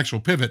lubricated the actual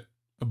pivot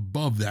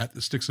above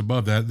that sticks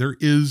above that. There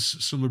is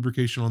some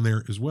lubrication on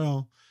there as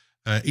well.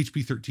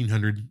 HP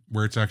 1300,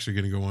 where it's actually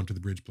going to go onto the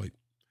bridge plate.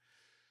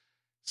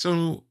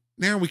 So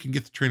now we can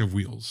get the train of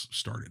wheels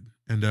started.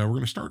 And we're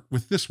going to start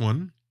with this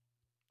one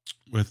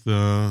with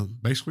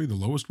basically the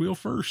lowest wheel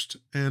first,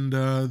 and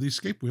the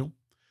escape wheel.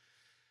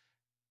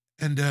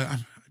 And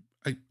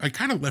I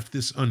kind of left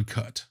this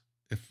uncut.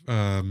 There's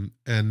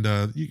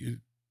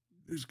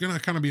going to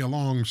kind of be a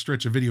long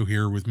stretch of video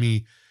here with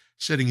me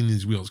setting in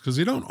these wheels, because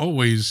they don't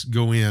always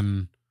go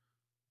in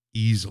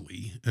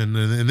easily. And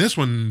in this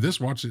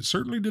watch, it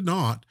certainly did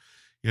not.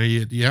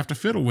 You have to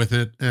fiddle with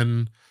it.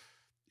 And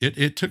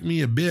it took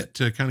me a bit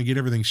to kind of get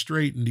everything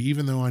straight. And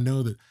even though I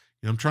know that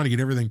I'm trying to get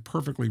everything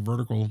perfectly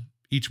vertical,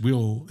 each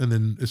wheel, and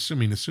then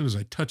assuming as soon as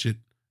I touch it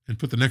and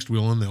put the next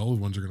wheel in, the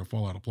old ones are going to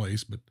fall out of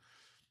place. But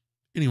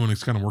anyone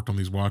that's kind of worked on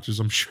these watches,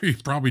 I'm sure you're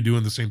probably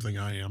doing the same thing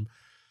I am.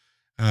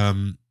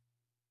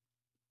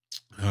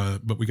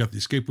 But we got the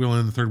escape wheel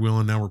in, the third wheel,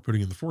 and now we're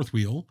putting in the fourth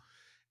wheel.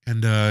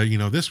 And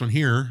this one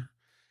here,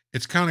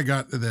 it's kind of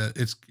got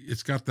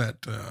it's got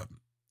that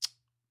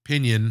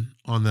pinion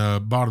on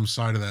the bottom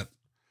side of that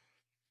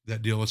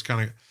deal. It's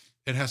kind of,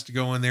 it has to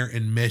go in there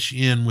and mesh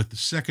in with the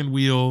second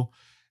wheel,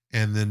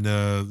 and then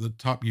the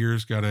top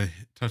gear's got to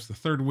touch the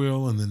third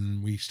wheel, and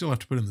then we still have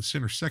to put in the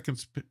center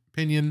second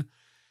pinion.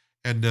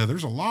 And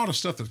there's a lot of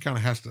stuff that kind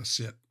of has to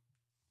sit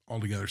all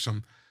together.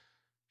 Some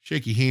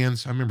shaky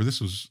hands. I remember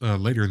this was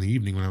later in the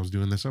evening when I was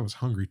doing this. I was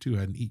hungry too. I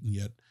hadn't eaten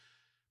yet.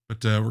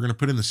 But we're going to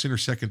put in the center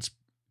second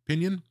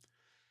pinion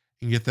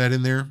and get that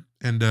in there.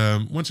 And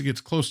once it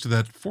gets close to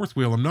that fourth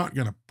wheel, I'm not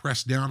going to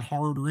press down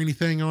hard or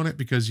anything on it,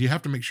 because you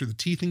have to make sure the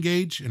teeth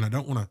engage, and I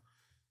don't want to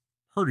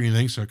hurt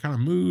anything. So I kind of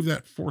move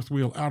that fourth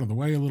wheel out of the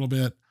way a little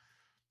bit,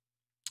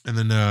 and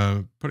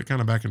then put it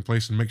kind of back in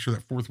place and make sure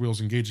that fourth wheel is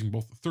engaging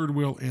both the third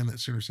wheel and that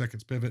center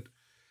second pivot.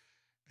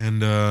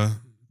 And the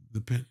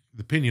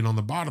pinion on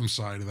the bottom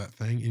side of that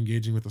thing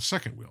engaging with the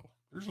second wheel.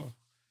 There's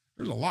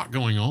a lot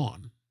going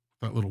on with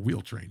that little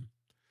wheel train.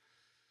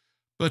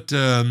 But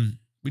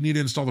we need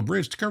to install the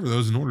bridge to cover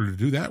those. In order to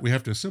do that, we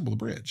have to assemble the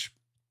bridge.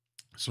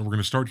 So we're going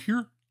to start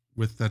here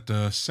with that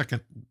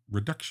second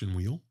reduction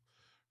wheel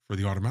for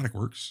the automatic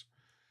works,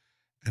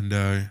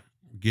 and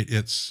get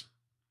its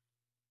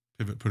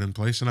pivot put in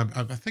place. And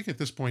I think at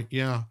this point,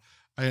 yeah,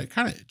 I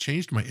kind of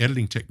changed my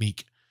editing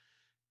technique,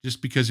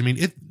 just because, I mean,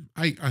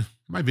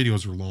 my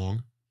videos are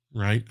long.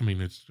 right? I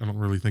mean, I don't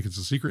really think it's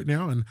a secret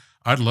now. And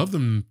I'd love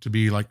them to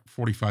be like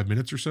 45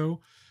 minutes or so,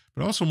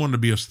 but I also wanted to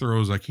be as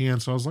thorough as I can.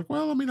 So I was like,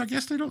 well, I mean, I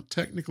guess they don't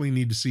technically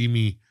need to see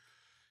me,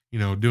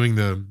 doing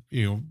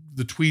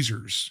the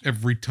tweezers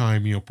every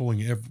time,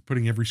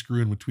 putting every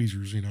screw in with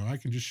tweezers. I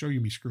can just show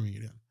you me screwing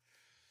it in.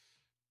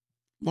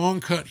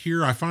 Long cut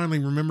here. I finally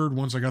remembered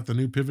once I got the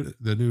new pivot,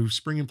 the new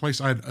spring in place,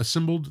 I had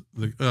assembled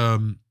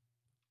the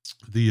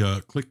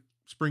click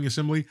spring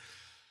assembly.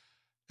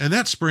 And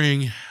that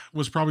spring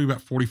was probably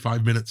about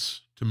 45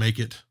 minutes to make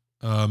it.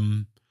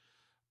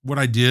 What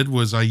I did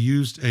was I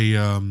used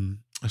a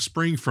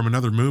spring from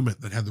another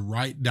movement that had the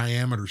right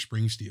diameter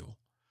spring steel.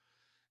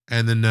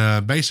 And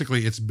then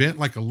basically it's bent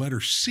like a letter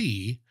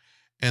C.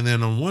 And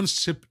then on one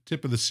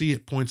tip of the C,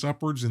 it points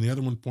upwards and the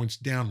other one points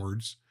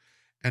downwards.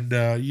 And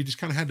you just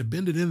kind of had to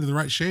bend it into the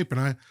right shape.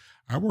 And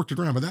I worked it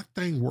around, but that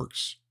thing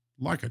works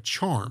like a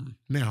charm.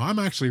 Now, I'm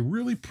actually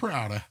really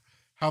proud of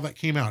how that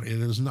came out.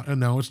 It is not,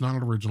 no, it's not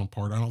an original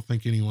part. I don't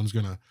think anyone's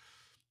going to,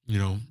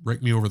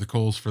 rake me over the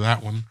coals for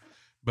that one.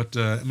 But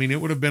I mean,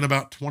 it would have been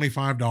about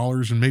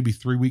 $25 and maybe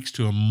 3 weeks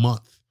to a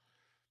month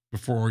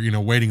before,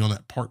 waiting on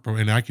that part.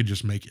 And I could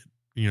just make it,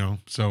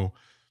 So,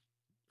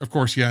 of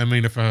course, yeah, I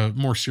mean, if a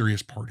more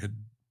serious part had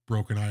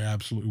broken, I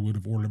absolutely would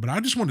have ordered it. But I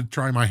just wanted to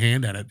try my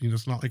hand at it.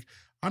 It's not like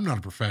I'm not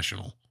a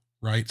professional,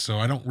 right? So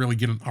I don't really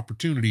get an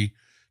opportunity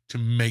to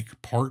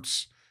make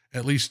parts,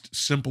 at least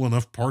simple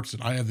enough parts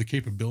that I have the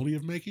capability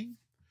of making.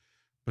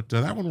 But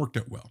that one worked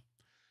out well.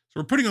 So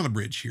we're putting on the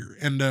bridge here.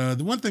 And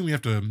the one thing we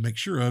have to make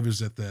sure of is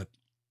that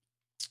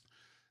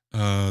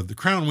the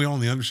crown wheel on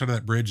the underside of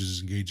that bridge is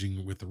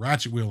engaging with the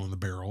ratchet wheel on the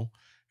barrel,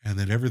 and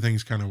then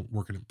everything's kind of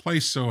working in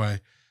place. So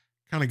I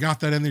kind of got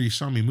that in there. You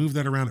saw me move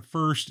that around at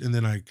first, and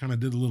then I kind of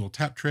did a little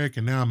tap trick,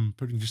 and now I'm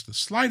putting just the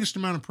slightest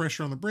amount of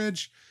pressure on the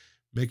bridge,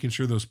 making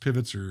sure those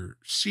pivots are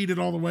seated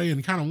all the way.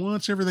 And kind of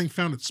once everything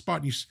found its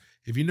spot,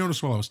 if you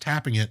notice while I was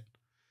tapping it,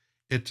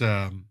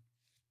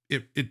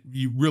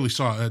 you really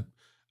saw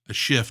a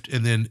shift,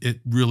 and then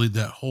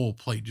that whole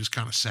plate just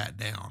kind of sat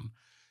down,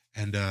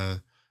 and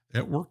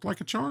it worked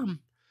like a charm.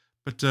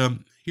 But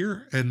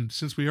here, and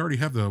since we already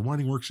have the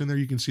winding works in there,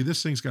 you can see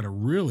this thing's got a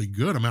really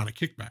good amount of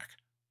kickback,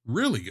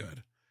 really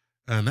good,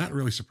 and that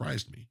really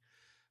surprised me.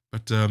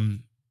 But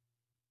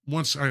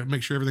once I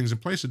make sure everything's in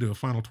place, I do a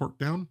final torque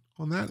down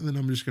on that, and then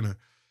I'm just gonna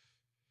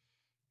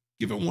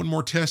give it one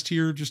more test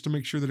here just to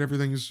make sure that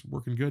everything's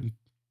working good.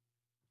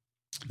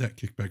 That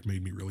kickback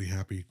made me really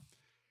happy.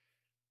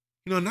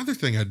 Another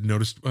thing I'd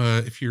noticed,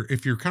 if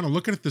you're kind of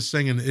looking at this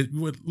thing, and it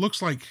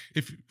looks like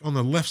if on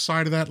the left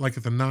side of that, like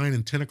at the 9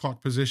 and 10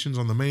 o'clock positions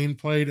on the main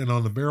plate and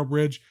on the barrel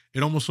bridge,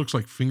 it almost looks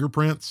like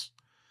fingerprints.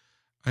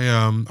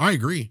 I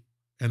agree.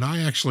 And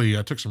I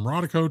took some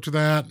Rodico to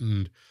that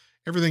and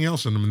everything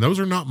else. And I mean, those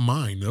are not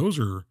mine. Those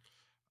are,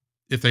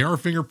 if they are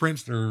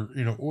fingerprints, they're,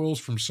 oils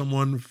from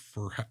someone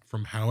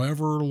from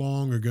however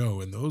long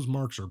ago. And those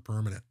marks are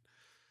permanent.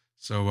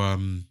 So,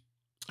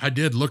 I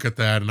did look at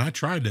that and I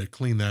tried to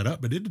clean that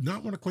up, but it did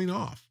not want to clean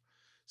off.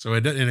 So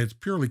and it's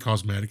purely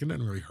cosmetic and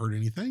doesn't really hurt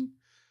anything.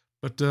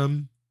 But,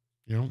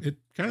 it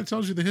kind of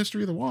tells you the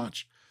history of the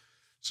watch.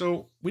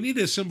 So we need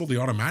to assemble the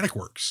automatic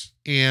works.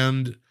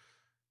 And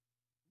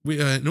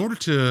we, in order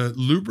to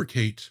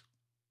lubricate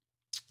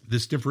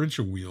this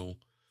differential wheel,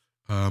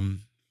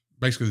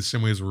 basically the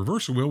same way as a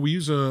reversal wheel, we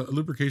use a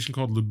lubrication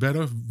called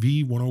Lubetta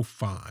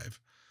V105.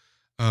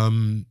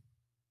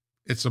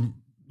 It's a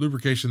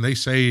lubrication they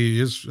say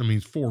it's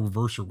for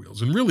reverser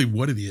wheels. And really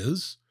what it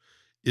is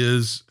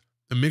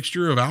a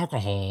mixture of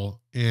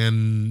alcohol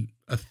and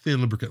a thin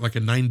lubricant, like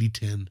a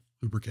 90-10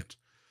 lubricant.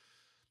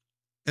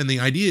 And the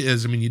idea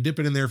is, you dip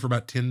it in there for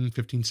about 10,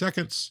 15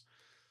 seconds,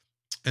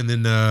 and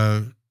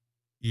then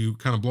you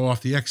kind of blow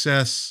off the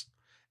excess,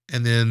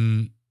 and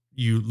then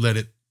you let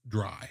it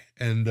dry.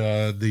 And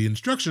the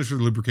instructions for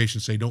the lubrication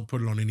say don't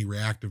put it on any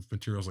reactive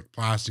materials like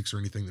plastics or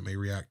anything that may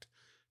react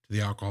to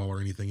the alcohol or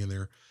anything in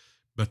there.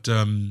 But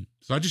so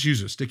I just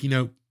use a sticky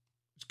note,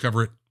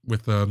 cover it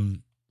with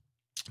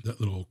that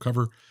little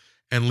cover,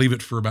 and leave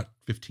it for about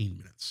 15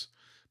 minutes.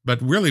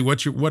 But really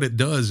what it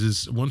does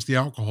is once the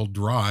alcohol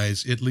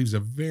dries, it leaves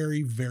a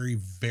very, very,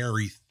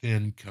 very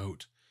thin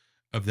coat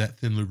of that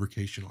thin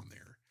lubrication on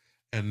there.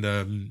 And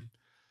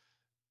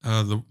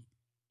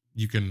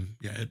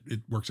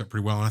it works out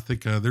pretty well. And I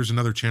think there's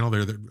another channel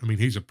there that,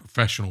 he's a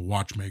professional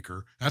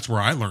watchmaker. That's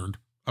where I learned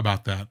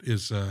about that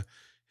is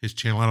his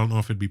channel. I don't know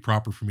if it'd be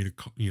proper for me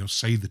to,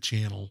 say the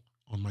channel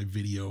on my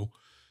video,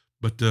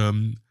 but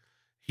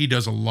he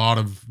does a lot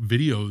of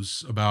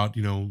videos about,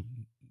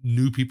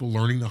 new people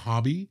learning the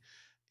hobby,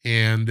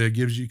 and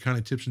gives you kind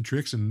of tips and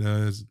tricks. And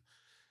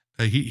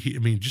he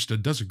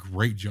does a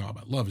great job.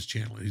 I love his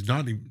channel.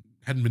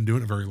 Hadn't been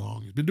doing it very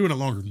long. He's been doing it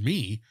longer than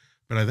me,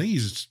 but I think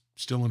he's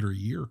still under a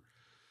year.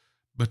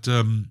 But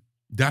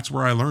that's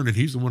where I learned it.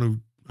 He's the one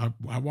who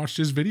I watched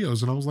his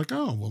videos, and I was like,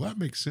 oh, well, that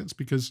makes sense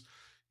because,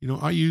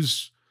 I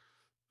use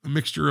a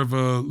mixture of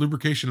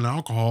lubrication and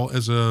alcohol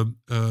as a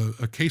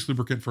case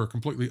lubricant for a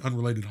completely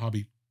unrelated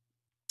hobby.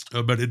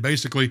 But it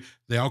basically,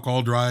 the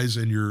alcohol dries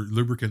and your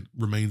lubricant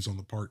remains on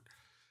the part.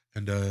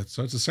 And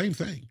so it's the same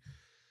thing.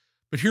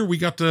 But here we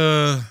got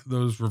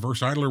those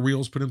reverse idler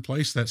wheels put in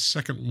place. That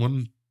second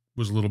one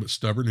was a little bit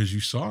stubborn, as you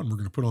saw, and we're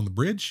going to put on the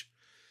bridge.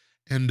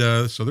 And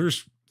so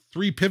there's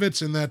 3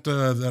 pivots in that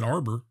that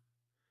arbor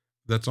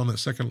that's on that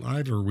second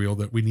idler wheel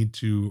that we need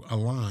to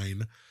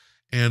align.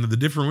 And the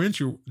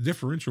differential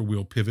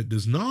wheel pivot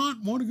does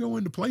not want to go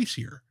into place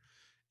here.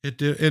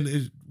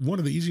 One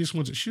of the easiest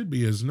ones it should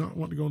be is not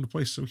wanting to go into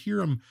place. So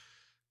here I'm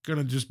going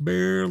to just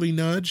barely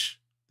nudge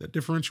that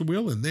differential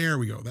wheel, and there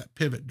we go. That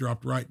pivot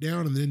dropped right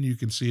down, and then you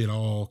can see it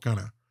all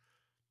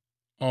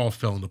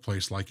fell into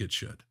place like it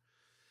should.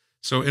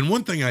 So, and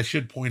one thing I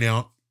should point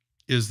out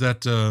is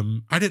that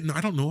I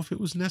don't know if it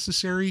was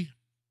necessary.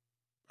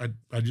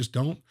 I just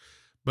don't.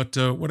 But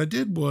what I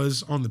did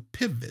was on the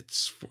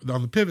pivots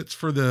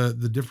for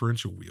the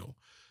differential wheel,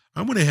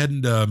 I went ahead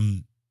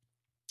and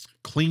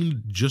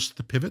cleaned just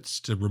the pivots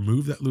to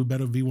remove that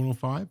Lubetto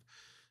V105,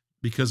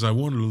 because I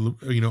wanted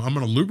to, I'm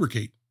going to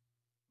lubricate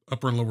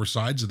upper and lower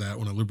sides of that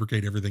when I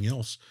lubricate everything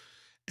else.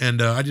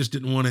 And I just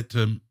didn't want it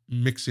to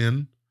mix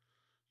in,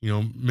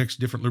 mix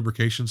different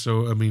lubrications.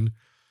 So, I mean,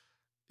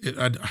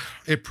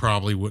 it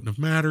probably wouldn't have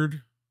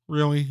mattered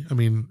really. I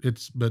mean,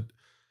 but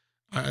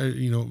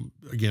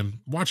again,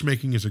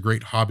 watchmaking is a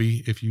great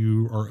hobby if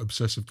you are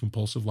obsessive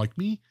compulsive like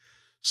me.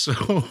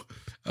 So,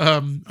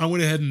 I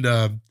went ahead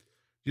and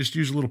just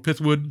use a little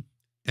pithwood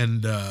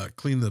and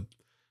clean the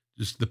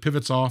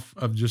pivots off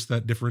of just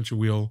that differential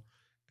wheel.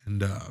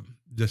 And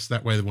just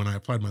that way, when I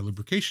applied my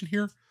lubrication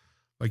here,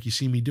 like you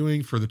see me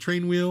doing for the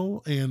train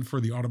wheel and for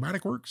the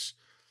automatic works,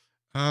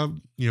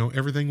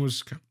 everything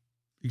was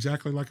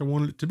exactly like I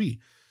wanted it to be.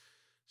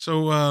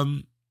 So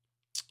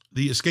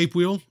the escape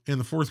wheel and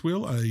the fourth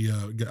wheel,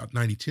 I got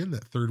 9010.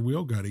 That third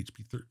wheel got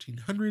HP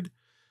 1300.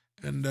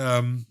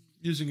 And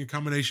using a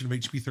combination of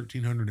HP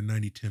 1300 and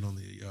 9010 on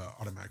the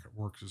automatic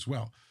works as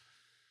well.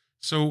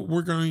 So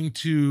we're going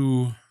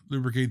to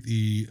lubricate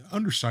the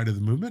underside of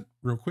the movement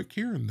real quick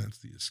here, and that's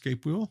the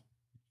escape wheel.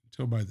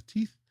 Tell by the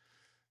teeth.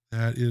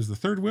 That is the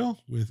third wheel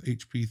with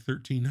HP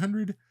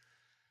 1300.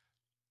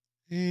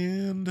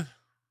 And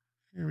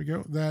here we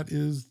go. That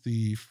is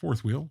the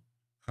fourth wheel,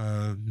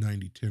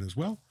 9010 as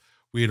well.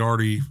 We had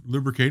already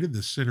lubricated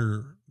the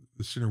center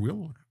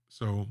wheel,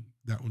 so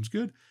that one's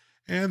good.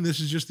 And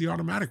this is just the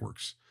automatic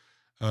works.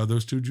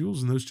 Those 2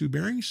 jewels and those 2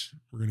 bearings,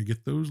 we're going to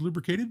get those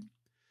lubricated.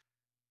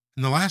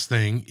 And the last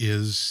thing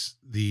is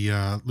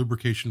the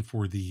lubrication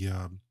for the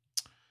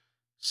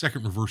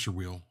second reverser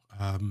wheel.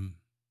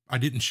 I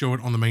didn't show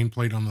it on the main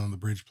plate, on the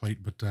bridge plate,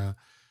 but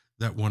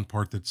that one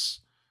part that's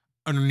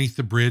underneath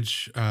the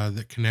bridge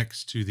that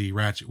connects to the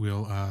ratchet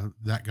wheel,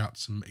 that got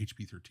some HP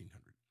 1300.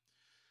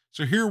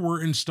 So here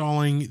we're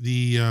installing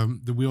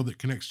the wheel that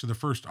connects to the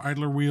first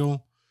idler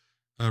wheel,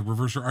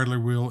 reverser idler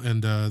wheel,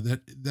 and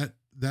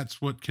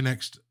that's what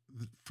connects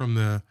from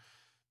the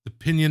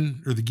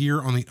pinion or the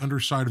gear on the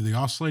underside of the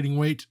oscillating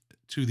weight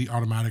to the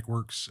automatic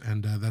works,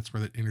 and that's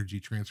where that energy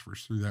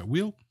transfers through that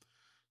wheel.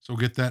 So we'll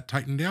get that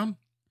tightened down,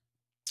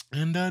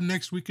 and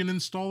next we can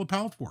install the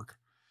pallet fork.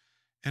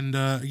 And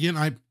again,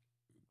 I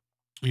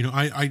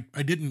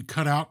didn't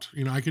cut out.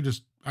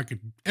 I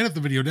could edit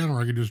the video down, or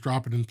I could just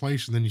drop it in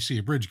place, and then you see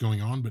a bridge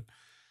going on. But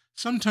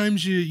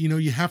sometimes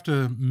you have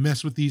to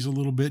mess with these a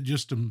little bit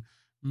just to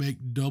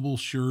make double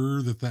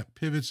sure that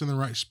pivot's in the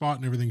right spot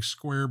and everything's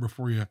square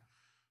before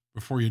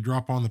you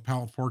drop on the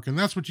pallet fork. And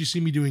that's what you see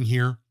me doing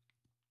here,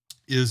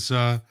 is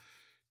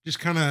just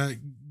kind of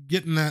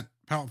getting that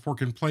pallet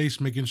fork in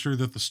place, making sure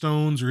that the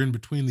stones are in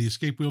between the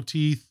escape wheel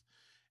teeth,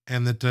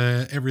 and that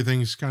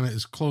everything's kind of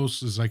as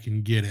close as I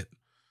can get it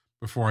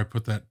before I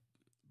put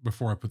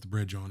the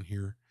bridge on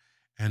here.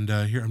 And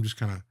here I'm just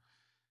kind of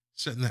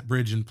setting that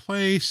bridge in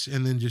place,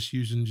 and then just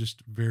using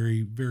just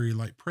very, very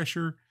light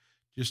pressure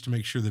just to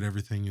make sure that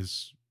everything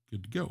is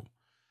good to go.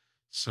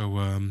 So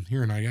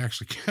here, and I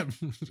actually kept,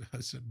 I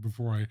said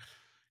before,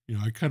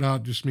 I cut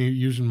out just me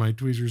using my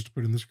tweezers to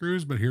put in the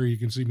screws, but here you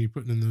can see me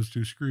putting in those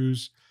 2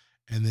 screws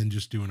and then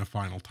just doing a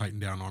final tighten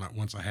down on it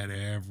once I had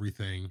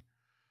everything,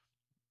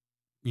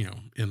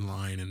 in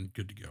line and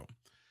good to go.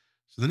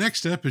 So the next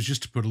step is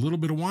just to put a little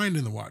bit of wind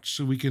in the watch.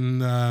 So we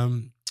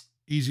can,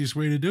 easiest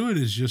way to do it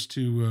is just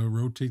to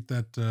rotate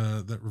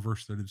that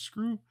reverse threaded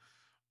screw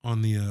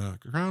on the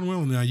crown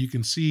wheel. And now you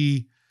can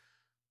see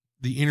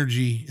the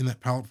energy in that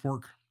pallet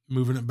fork,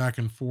 moving it back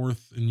and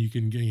forth, and you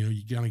can get,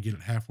 you gotta get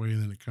it halfway,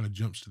 and then it kind of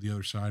jumps to the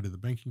other side of the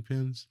banking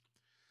pins.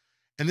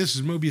 And this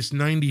is Mobius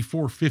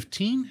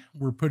 9415.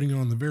 We're putting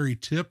on the very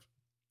tip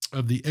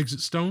of the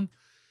exit stone.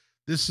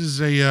 This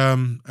is a,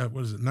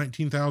 what is it,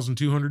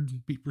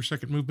 19,200 beat per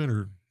second movement,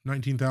 or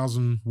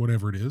 19,000,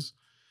 whatever it is.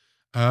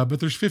 But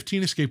there's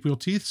 15 escape wheel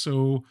teeth,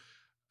 so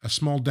a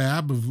small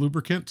dab of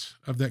lubricant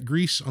of that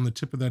grease on the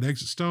tip of that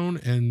exit stone,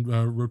 and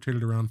rotate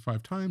it around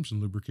 5 times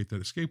and lubricate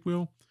that escape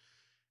wheel.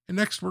 And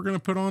next we're going to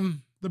put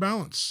on the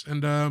balance,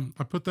 and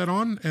I put that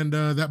on, and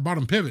that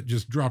bottom pivot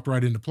just dropped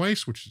right into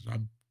place, which is,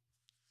 I'm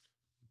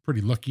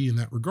pretty lucky in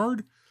that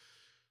regard.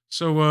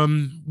 So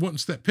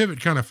once that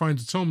pivot kind of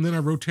finds its home, then I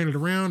rotate it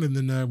around, and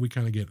then we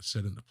kind of get it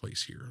set into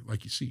place here,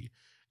 like you see.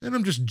 And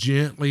I'm just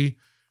gently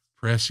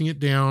pressing it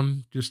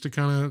down just to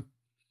kind of,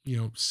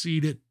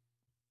 seat it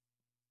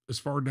as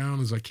far down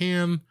as I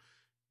can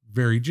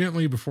very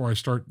gently before I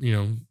start,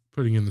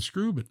 putting in the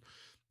screw. But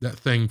that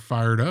thing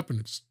fired up and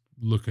it's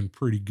looking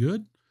pretty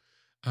good.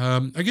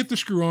 I get the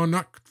screw on,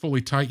 not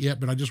fully tight yet,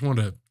 but I just want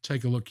to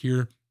take a look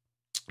here,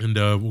 and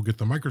we'll get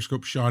the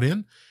microscope shot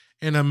in.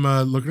 And I'm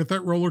looking at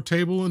that roller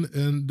table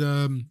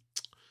and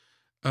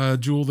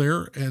jewel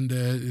there, and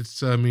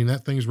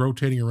that thing's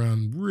rotating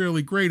around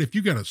really great. If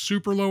you got a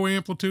super low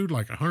amplitude,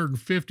 like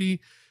 150,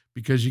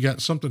 because you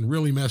got something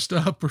really messed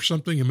up or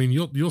something,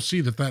 you'll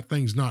see that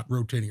thing's not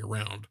rotating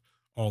around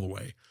all the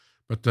way.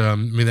 But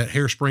that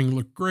hairspring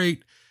looked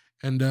great,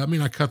 and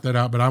I cut that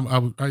out, but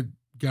I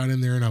got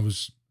in there and I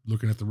was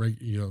looking at the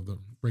the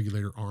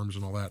regulator arms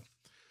and all that.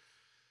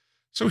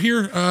 So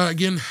here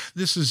again,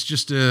 this is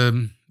just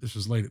this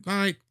was late at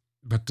night,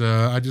 but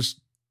I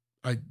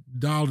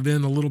dialed it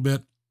in a little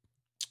bit.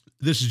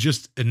 This is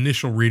just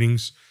initial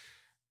readings.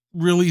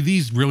 Really,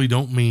 these really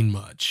don't mean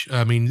much.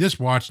 This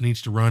watch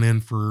needs to run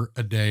in for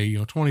a day,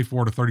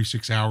 24 to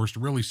 36 hours to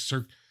really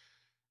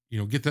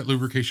get that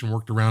lubrication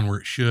worked around where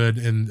it should,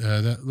 and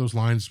those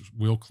lines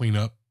will clean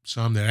up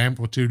some. That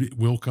amplitude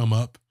will come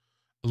up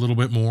a little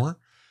bit more.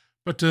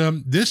 But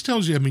this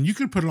tells you, you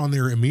can put it on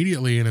there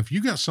immediately, and if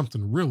you got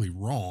something really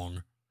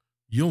wrong,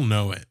 you'll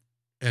know it.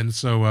 And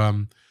so,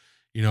 I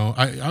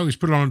always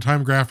put it on a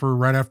time grapher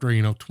right after,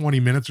 20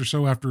 minutes or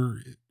so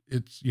after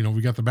it's,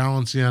 we got the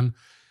balance in,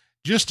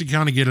 just to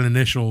kind of get an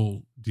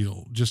initial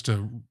deal, just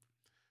a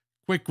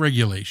quick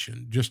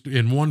regulation, just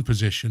in one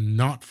position,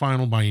 not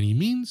final by any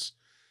means,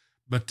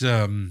 but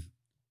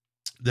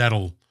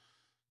it'll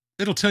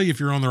tell you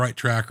if you're on the right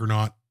track or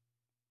not.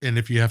 And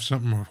if you have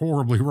something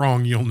horribly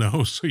wrong, you'll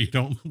know, so you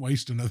don't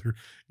waste another,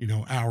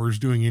 hours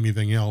doing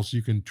anything else.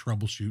 You can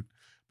troubleshoot,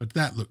 but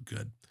that looked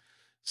good.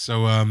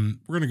 So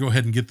we're going to go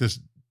ahead and get this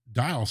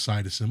dial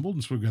side assembled.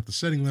 And so we've got the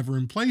setting lever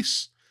in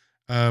place.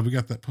 We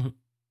got that,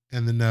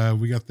 and then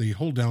we got the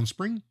hold down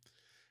spring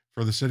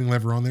for the setting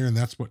lever on there. And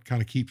that's what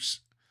kind of keeps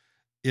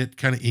it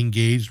kind of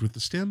engaged with the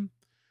stem.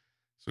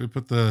 So we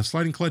put the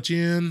sliding clutch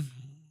in.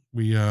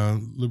 We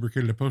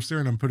lubricated a post there,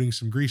 and I'm putting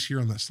some grease here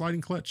on that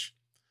sliding clutch.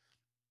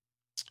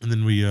 And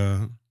then we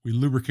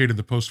lubricated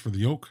the post for the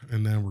yoke,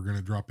 and then we're going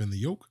to drop in the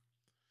yoke.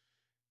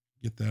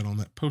 Get that on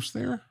that post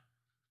there,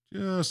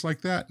 just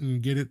like that,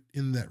 and get it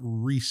in that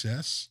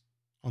recess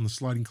on the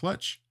sliding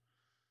clutch.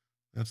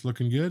 That's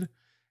looking good.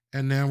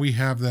 And now we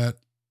have that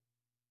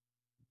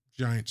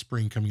giant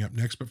spring coming up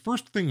next. But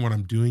first thing, what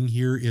I'm doing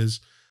here is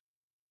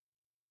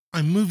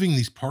I'm moving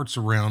these parts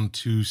around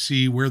to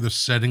see where the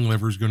setting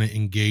lever is going to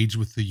engage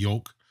with the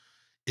yoke.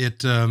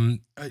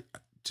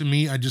 To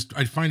me, I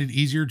find it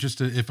easier just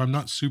to, if I'm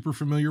not super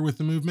familiar with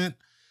the movement,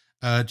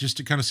 just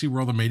to kind of see where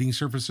all the mating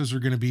surfaces are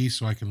going to be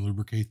so I can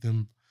lubricate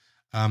them.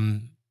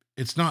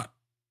 It's not,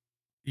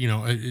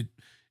 I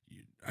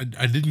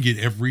didn't get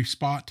every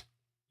spot,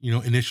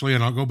 initially,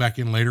 and I'll go back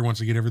in later once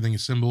I get everything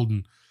assembled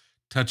and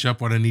touch up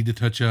what I need to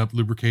touch up,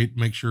 lubricate,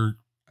 make sure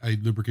I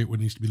lubricate what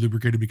needs to be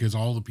lubricated, because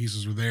all the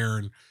pieces are there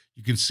and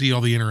you can see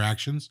all the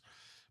interactions.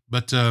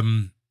 But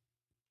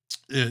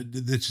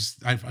it's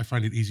just, I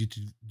find it easy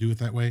to do it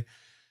that way.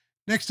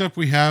 Next up,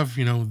 we have,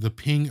 the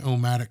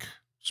Ping-O-Matic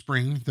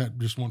spring that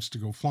just wants to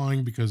go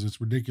flying because it's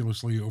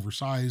ridiculously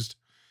oversized,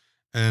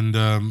 and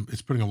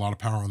it's putting a lot of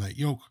power on that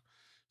yoke.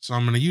 So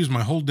I'm going to use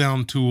my hold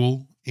down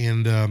tool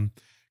and kind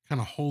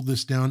of hold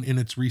this down in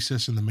its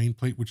recess in the main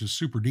plate, which is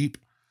super deep.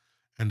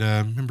 And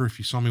remember, if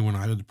you saw me when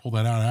I had to pull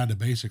that out, I had to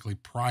basically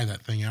pry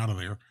that thing out of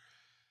there.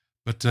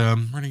 But we're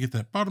going to get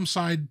that bottom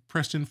side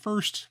pressed in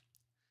first.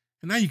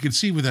 And now you can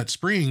see with that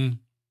spring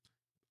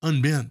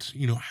unbent,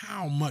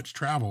 how much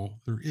travel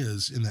there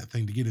is in that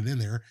thing to get it in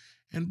there.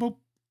 And boop,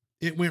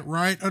 it went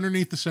right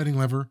underneath the setting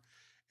lever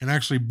and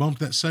actually bumped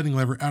that setting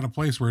lever out of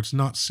place where it's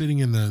not sitting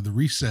in the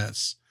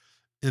recess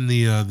in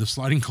the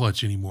sliding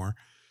clutch anymore.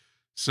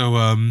 So,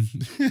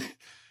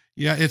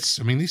 yeah,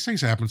 these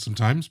things happen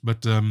sometimes,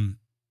 but I'm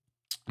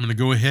going to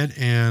go ahead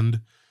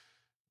and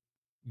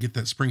get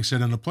that spring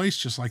set into place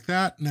just like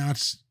that. Now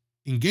it's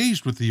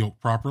engaged with the yoke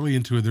properly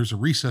into it. There's a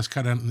recess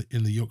cut out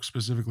in the yoke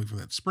specifically for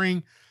that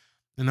spring.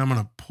 And I'm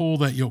going to pull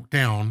that yoke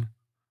down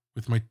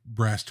with my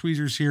brass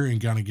tweezers here and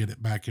kind of get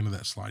it back into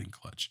that sliding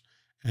clutch.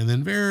 And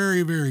then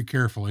very, very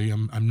carefully,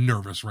 I'm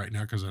nervous right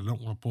now because I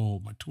don't want to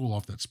pull my tool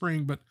off that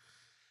spring, but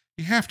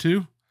you have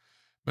to.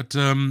 But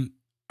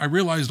I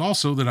realized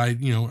also that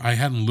I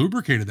hadn't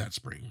lubricated that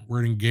spring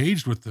where it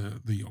engaged with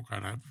the yoke.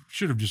 And I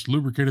should have just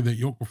lubricated that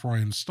yoke before I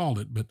installed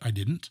it, but I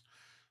didn't.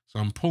 So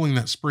I'm pulling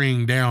that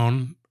spring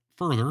down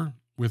further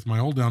with my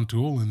hold down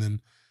tool and then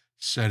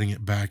setting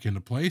it back into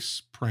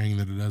place, praying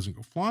that it doesn't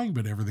go flying,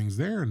 but everything's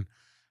there. And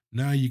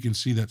now you can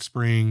see that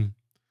spring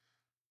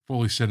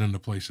fully set into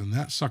place, and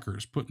that sucker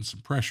is putting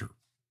some pressure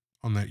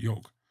on that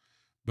yoke.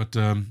 But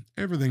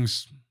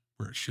everything's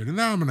where it should. And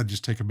now I'm going to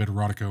just take a bit of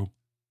Rodico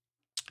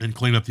and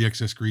clean up the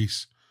excess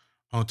grease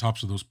on the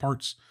tops of those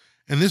parts.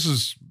 And this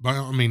is,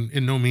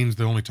 in no means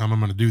the only time I'm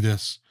going to do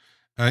this.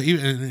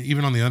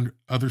 Even on the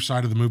other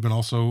side of the movement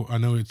also, I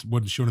know it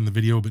wasn't shown in the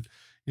video, but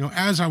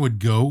as I would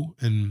go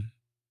and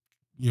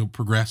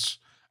progress,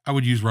 I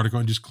would use Rodico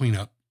and just clean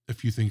up a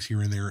few things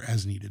here and there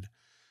as needed.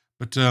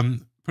 But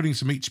putting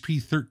some HP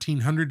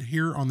 1300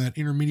 here on that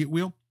intermediate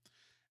wheel,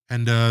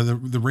 and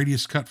the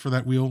radius cut for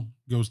that wheel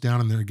goes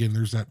down, and then again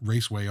there's that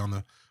raceway on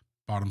the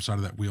bottom side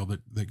of that wheel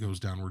that goes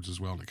downwards as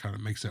well, and it kind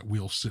of makes that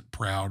wheel sit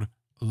proud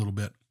a little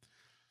bit.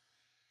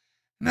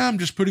 Now I'm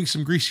just putting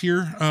some grease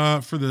here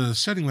for the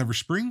setting lever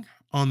spring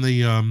on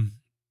the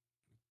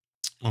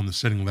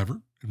setting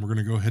lever, and we're going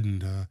to go ahead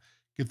and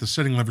get the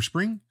setting lever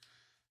spring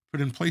put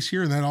in place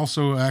here, and that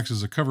also acts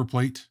as a cover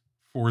plate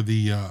for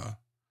the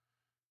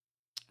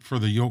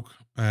yoke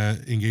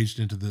engaged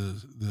into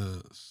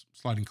the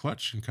sliding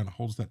clutch and kind of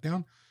holds that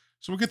down.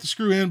 So we'll get the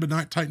screw in, but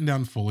not tighten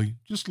down fully,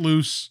 just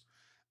loose.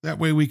 That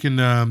way we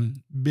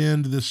can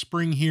bend the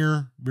spring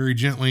here very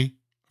gently,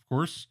 of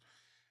course,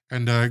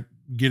 and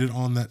get it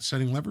on that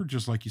setting lever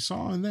just like you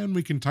saw, and then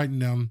we can tighten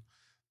down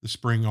the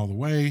spring all the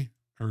way,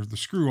 or the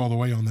screw all the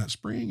way on that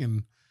spring,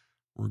 and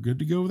we're good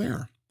to go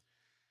there.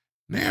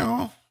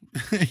 Now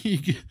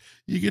you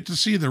get to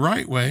see the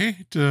right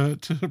way to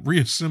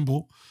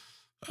reassemble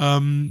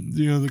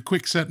the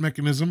quick set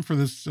mechanism for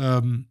this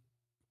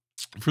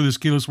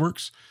keyless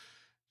works.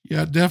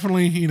 Yeah,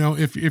 definitely,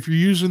 if you're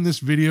using this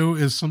video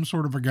as some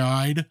sort of a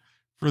guide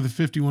for the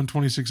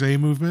 5126A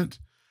movement,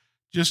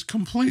 just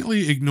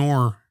completely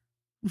ignore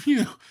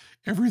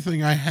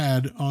everything I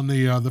had on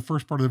the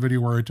first part of the video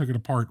where I took it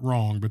apart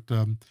wrong, but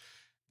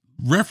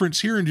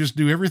reference here and just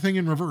do everything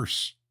in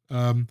reverse.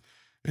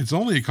 It's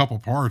only a couple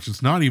parts.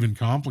 It's not even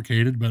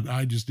complicated, but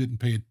I just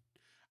didn't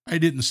I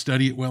didn't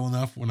study it well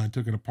enough when I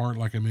took it apart,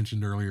 like I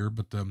mentioned earlier.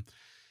 But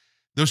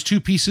those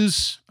two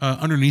pieces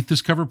underneath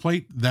this cover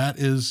plate, that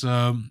is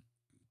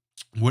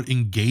what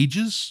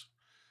engages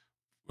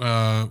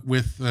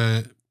with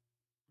a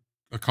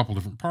couple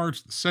different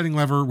parts. The setting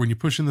lever, when you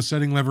push in the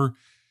setting lever,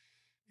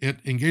 it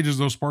engages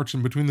those parts,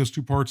 and between those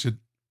two parts, it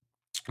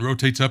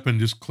rotates up and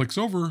just clicks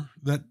over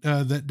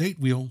that date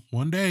wheel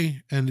one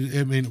day, and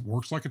it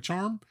works like a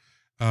charm.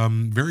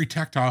 Very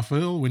tactile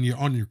feel when you're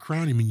on your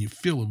crown. You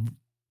feel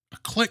a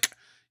click.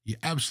 You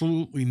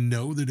absolutely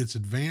know that it's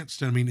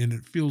advanced. And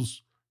it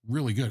feels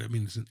really good.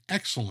 It's an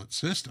excellent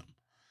system.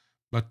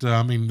 But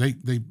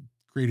they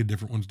created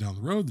different ones down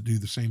the road that do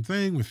the same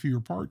thing with fewer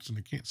parts, and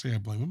I can't say I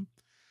blame them.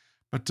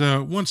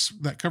 But once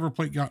that cover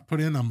plate got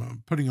put in,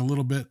 I'm putting a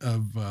little bit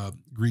of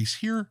grease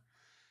here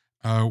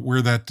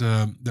where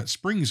that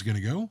spring is going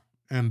to go,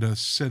 and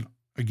set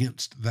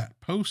against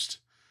that post.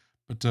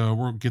 But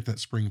we'll get that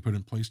spring put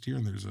in place here,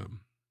 and there's a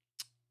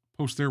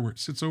post there where it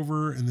sits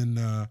over, and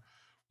then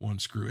one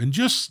screw. And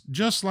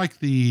just like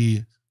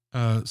the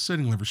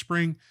setting lever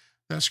spring,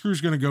 that screw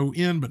is going to go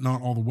in, but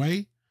not all the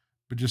way,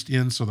 but just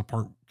in so the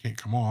part can't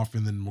come off.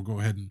 And then we'll go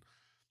ahead and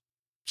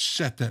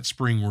set that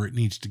spring where it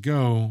needs to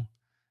go.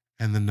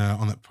 And then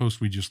on that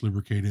post, we just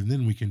lubricate it, and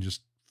then we can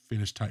just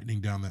finish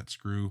tightening down that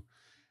screw.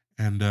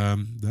 And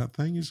that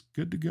thing is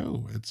good to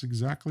go. It's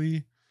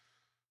exactly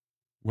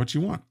what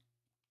you want.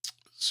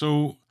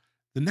 So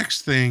the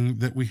next thing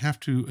that we have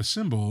to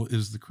assemble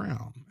is the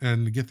crown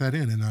and get that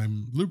in. And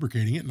I'm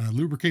lubricating it, and I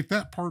lubricate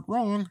that part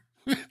wrong.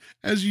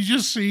 As you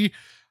just see,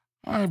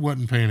 I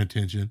wasn't paying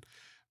attention.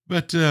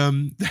 But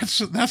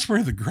that's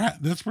where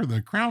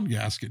the crown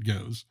gasket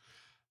goes.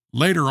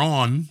 Later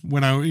on,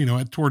 when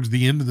towards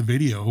the end of the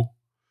video,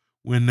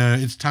 when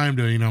it's time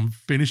to, I'm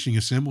finishing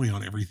assembly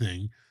on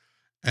everything,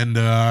 and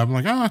I'm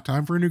like,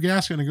 time for a new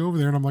gasket. And I go over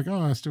there, and I'm like,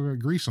 I still got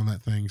grease on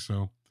that thing.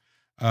 So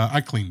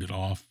I cleaned it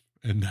off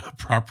and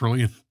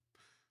properly, and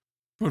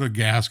put a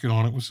gasket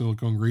on it with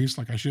silicone grease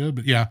like I should.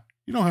 But yeah,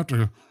 you don't have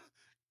to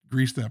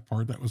grease that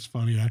part. That was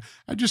funny.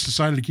 I just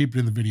decided to keep it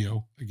in the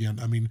video again.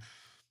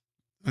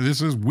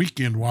 This is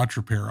weekend watch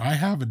repair. I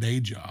have a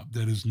day job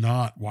that is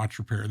not watch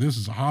repair. This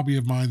is a hobby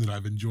of mine that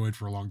I've enjoyed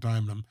for a long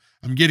time, and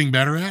I'm getting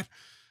better at.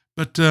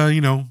 But I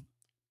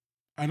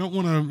don't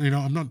want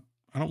to.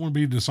 I don't want to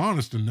be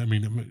dishonest, and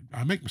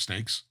I make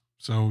mistakes,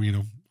 so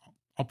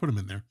I'll put them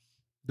in there.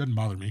 Doesn't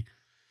bother me.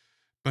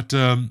 But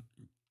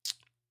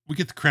we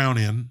get the crown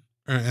in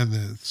and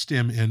the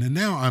stem in, and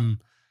now I'm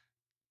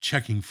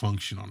checking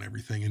function on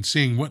everything and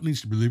seeing what needs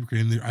to be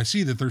lubricated. I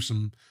see that there's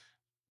some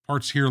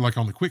parts here, like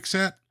on the quick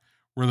set,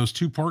 where those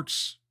two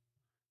parts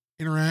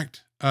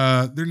interact.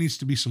 There needs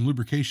to be some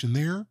lubrication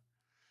there,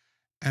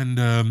 and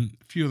a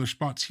few other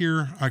spots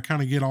here. I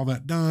kind of get all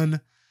that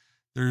done.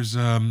 There's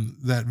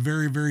that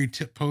very, very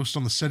tip post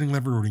on the setting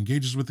lever where it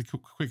engages with the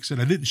quick set.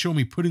 I didn't show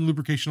me putting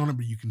lubrication on it,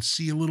 but you can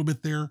see a little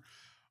bit there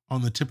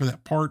on the tip of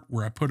that part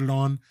where I put it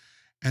on.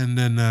 And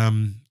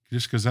then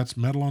just because that's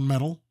metal on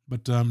metal.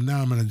 But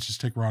now I'm going to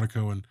just take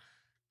Rodico and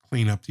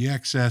clean up the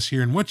excess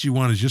here. And what you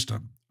want is just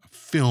a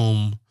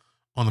film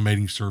on the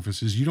mating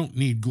surfaces. You don't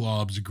need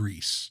globs of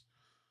grease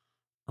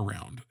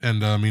around.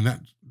 And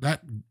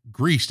that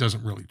grease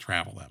doesn't really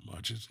travel that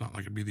much. It's not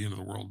like it'd be the end of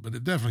the world, but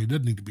it definitely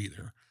did need to be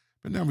there.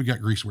 But now we got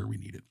grease where we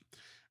need it.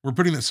 We're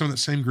putting some of that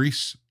same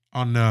grease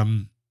on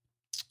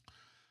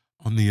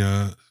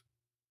the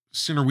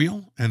center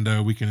wheel,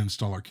 and we can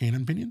install our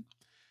cannon pinion.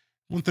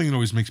 One thing that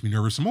always makes me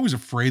nervous, I'm always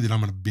afraid that I'm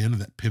going to bend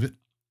that pivot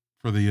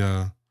for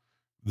the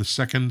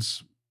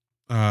seconds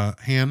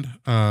hand,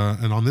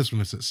 and on this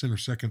one it's that center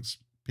seconds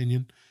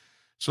pinion.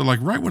 So like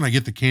right when I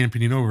get the cannon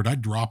pinion over it, I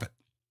drop it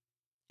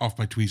off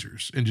my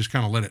tweezers and just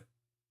kind of let it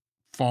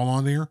fall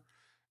on there,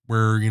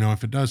 where, you know,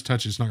 if it does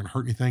touch, it's not going to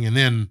hurt anything, and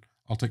then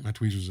I'll take my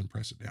tweezers and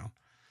press it down.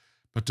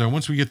 But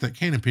once we get that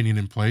cannon pinion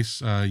in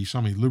place, you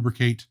saw me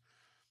lubricate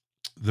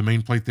the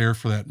main plate there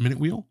for that minute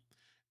wheel,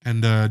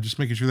 and just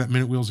making sure that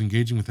minute wheel is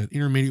engaging with that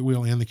intermediate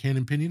wheel and the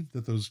cannon pinion,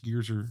 that those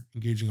gears are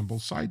engaging on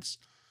both sides.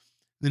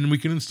 Then we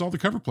can install the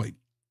cover plate.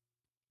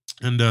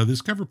 And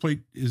this cover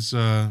plate is, if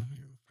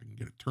I can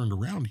get it turned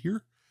around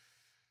here,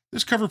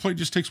 this cover plate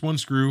just takes one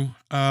screw.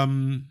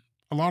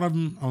 A lot of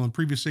them on the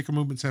previous Seiko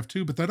movements have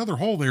two, but that other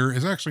hole there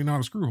is actually not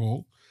a screw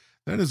hole.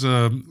 That is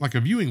like a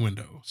viewing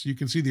window. So you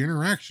can see the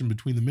interaction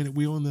between the minute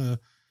wheel and the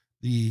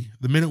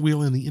minute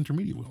wheel and the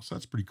intermediate wheel. So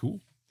that's pretty cool.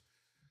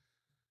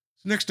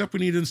 So next up, we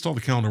need to install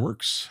the calendar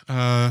works.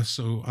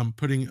 So I'm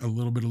putting a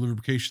little bit of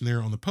lubrication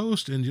there on the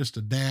post and just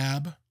a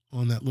dab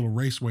on that little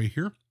raceway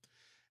here.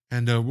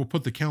 And we'll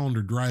put the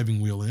calendar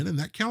driving wheel in, and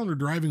that calendar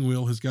driving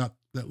wheel has got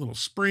that little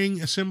spring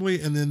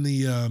assembly, and then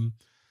the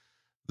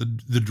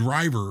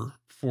driver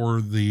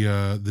for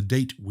the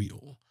date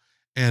wheel.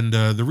 And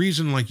the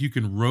reason, like, you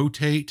can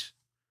rotate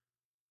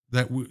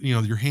that, you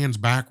know, your hands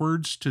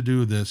backwards to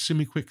do the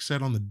semi-quick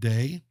set on the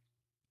day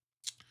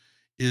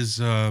is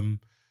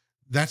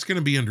that's going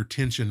to be under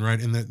tension, right?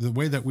 And the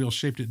way that wheel's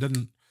shaped, it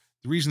doesn't.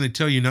 The reason they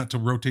tell you not to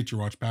rotate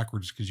your watch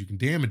backwards because you can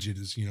damage it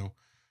is, you know,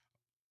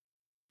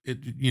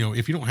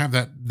 if you don't have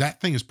that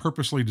thing is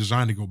purposely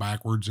designed to go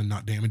backwards and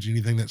not damage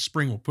anything. That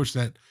spring will push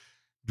that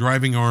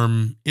driving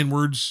arm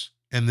inwards,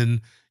 and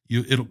then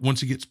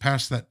once it gets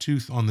past that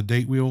tooth on the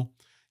date wheel,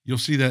 you'll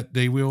see that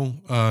day wheel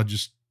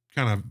just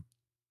kind of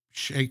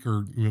shake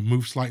or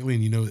move slightly,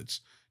 and you know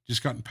it's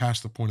just gotten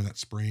past the point of that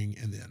spring,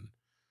 and then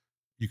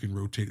you can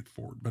rotate it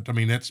forward. But I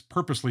mean, that's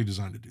purposely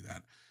designed to do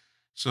that.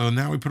 So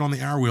now we put on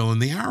the hour wheel,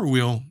 and the hour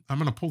wheel, I'm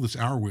going to pull this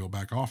hour wheel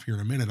back off here in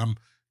a minute. I'm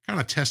kind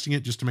of testing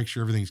it just to make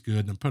sure everything's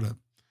good, and put a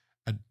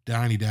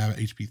tiny dab of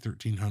HP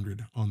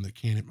 1300 on the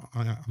cannon,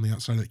 on the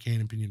outside of that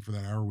cannon pinion for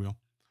that hour wheel.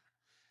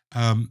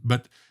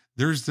 But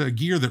there's the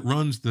gear that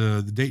runs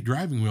the date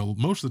driving wheel.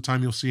 Most of the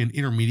time you'll see an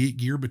intermediate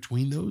gear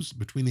between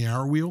the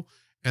hour wheel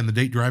and the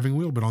date driving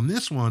wheel. But on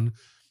this one,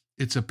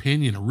 it's a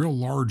pinion, a real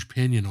large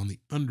pinion on the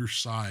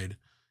underside.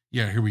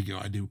 Yeah, here we go.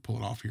 I do pull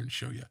it off here and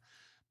show you.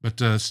 But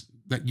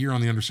that gear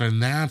on the underside,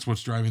 and that's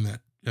what's driving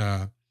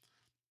that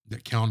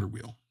calendar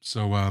wheel.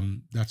 So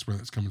that's where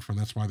that's coming from.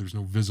 That's why there's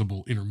no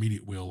visible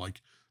intermediate wheel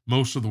like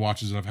most of the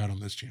watches that I've had on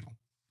this channel.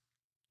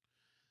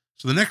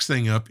 So the next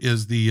thing up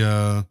is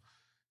the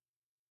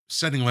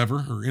setting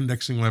lever or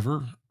indexing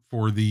lever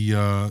for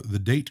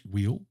the date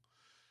wheel.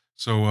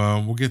 So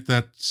we'll get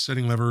that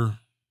setting lever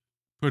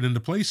put into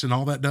place, and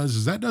all that does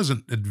is that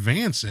doesn't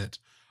advance it.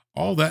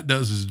 All that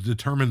does is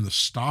determine the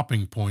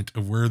stopping point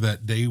of where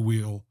that day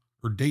wheel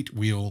or date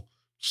wheel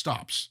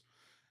stops.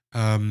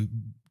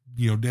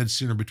 Dead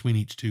center between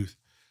each tooth.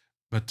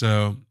 But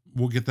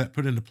we'll get that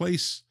put into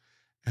place,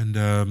 and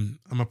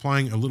I'm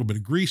applying a little bit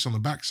of grease on the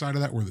back side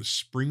of that where the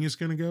spring is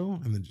going to go,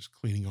 and then just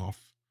cleaning off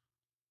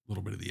a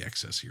little bit of the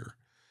excess here.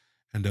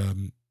 And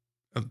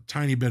a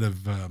tiny bit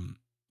of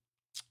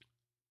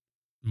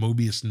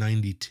Mobius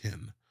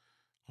 9010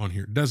 on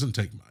here. It doesn't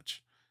take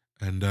much.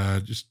 And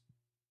just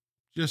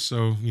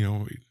so, you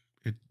know,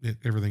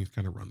 everything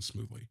kind of runs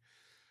smoothly.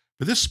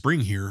 But this spring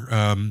here,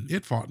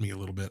 it fought me a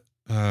little bit.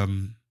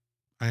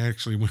 I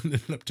actually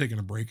ended up taking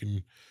a break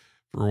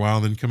for a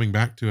while, then coming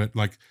back to it.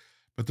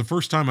 But the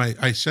first time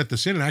I set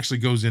this in, it actually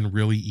goes in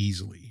really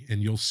easily.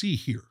 And you'll see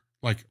here,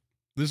 like,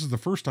 this is the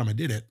first time I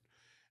did it,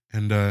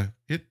 and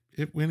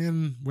it went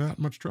in without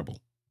much trouble.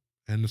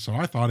 And so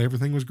I thought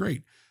everything was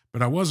great,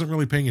 but I wasn't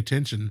really paying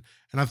attention.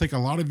 And I think a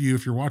lot of you,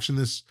 if you're watching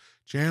this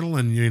channel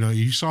and, you know,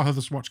 you saw how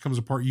this watch comes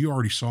apart, you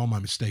already saw my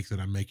mistake that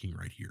I'm making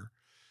right here.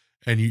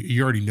 And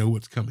you already know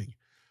what's coming.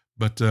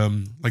 But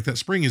like that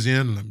spring is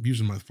in, and I'm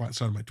using my flat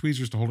side of my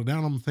tweezers to hold it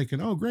down. I'm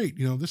thinking, oh, great.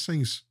 You know,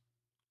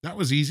 that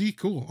was easy.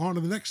 Cool. On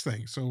to the next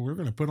thing. So we're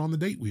going to put on the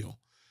date wheel.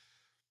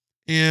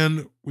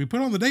 And we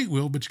put on the date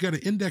wheel, but you got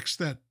to index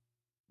that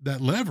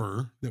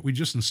lever that we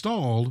just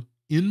installed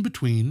in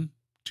between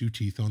two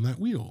teeth on that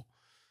wheel.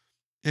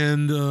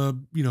 And,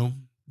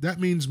 that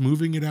means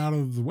moving it out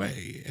of the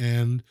way.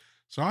 And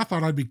so I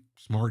thought I'd be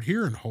smart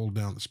here and hold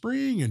down the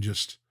spring and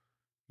just,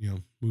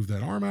 move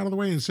that arm out of the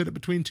way and sit it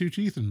between two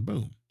teeth, and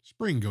boom,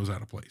 spring goes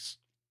out of place.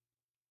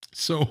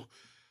 So,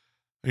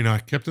 I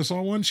kept this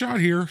all one shot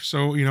here.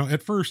 So,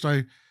 at first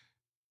a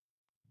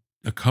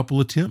couple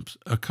of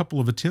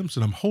attempts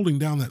and I'm holding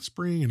down that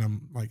spring, and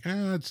I'm like,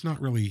 it's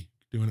not really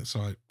doing it.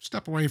 So I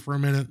step away for a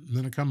minute, and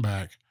then I come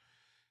back,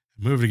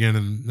 move it again.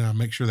 And now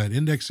make sure that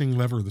indexing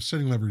lever, the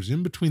setting lever, is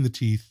in between the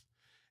teeth.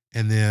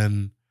 And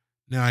then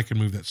now I can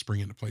move that spring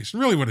into place.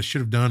 And really what I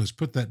should have done is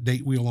put that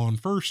date wheel on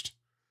first,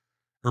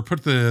 or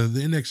put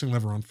the indexing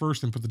lever on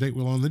first and put the date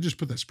wheel on, then just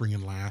put that spring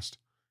in last.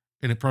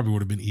 and it probably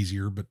would have been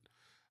easier, but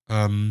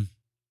um,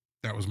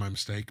 that was my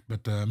mistake.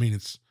 But I mean,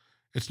 it's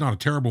not a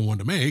terrible one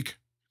to make.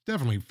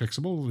 Definitely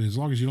fixable as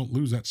long as you don't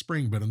lose that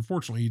spring. But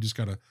unfortunately, you just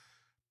got to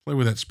play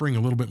with that spring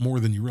a little bit more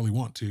than you really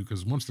want to,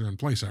 because once they're in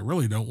place, I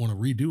really don't want to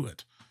redo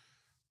it.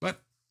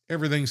 But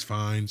everything's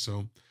fine.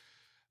 So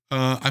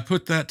I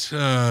put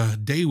that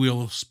day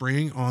wheel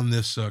spring on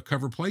this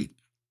cover plate,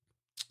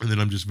 and then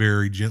I'm just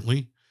very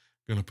gently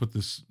going to put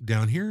this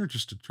down here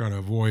just to try to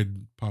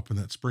avoid popping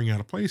that spring out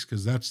of place,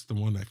 because that's the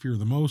one I fear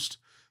the most.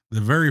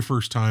 The very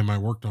first time I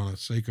worked on a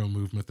Seiko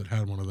movement that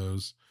had one of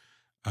those,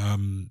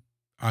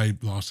 I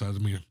lost. I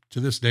mean, to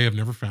this day, I've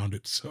never found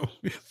it. So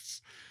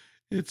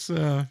it's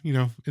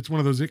one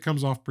of those. It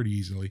comes off pretty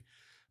easily,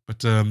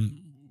 but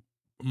I'm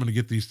going to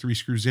get these 3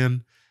 screws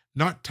in,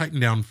 not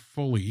tightened down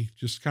fully,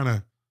 just kind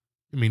of,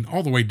 I mean,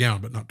 all the way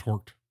down, but not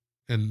torqued.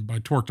 And by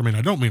torqued, I mean,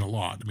 I don't mean a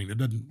lot. I mean, it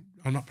doesn't,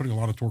 I'm not putting a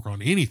lot of torque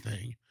on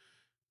anything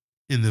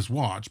in this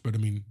watch, but I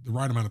mean, the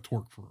right amount of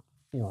torque for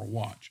a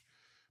watch.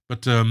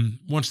 But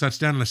once that's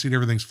done and I see that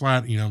everything's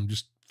flat, I'm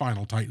just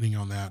final tightening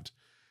on that.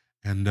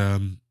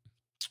 And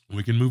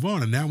we can move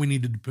on. And now we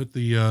need to put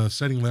the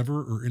setting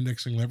lever or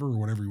indexing lever or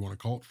whatever you want to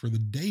call it for the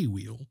day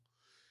wheel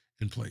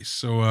in place.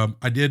 So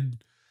I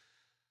did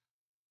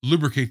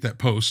lubricate that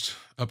post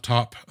up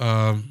top.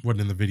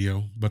 Wasn't in the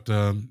video, but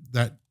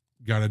that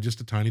got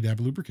just a tiny dab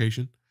of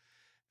lubrication.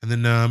 And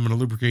then I'm going to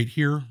lubricate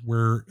here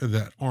where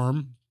that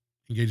arm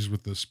engages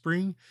with the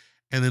spring,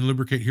 and then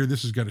lubricate here.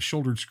 This has got a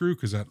shouldered screw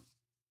because that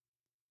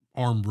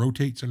arm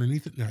rotates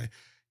underneath it. Now, you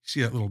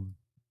see that little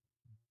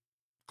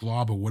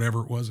glob of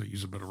whatever it was. I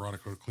used a bit of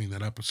Rodico to clean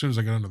that up. As soon as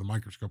I got under the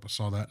microscope, I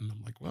saw that, and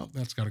I'm like, well,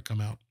 that's got to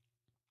come out.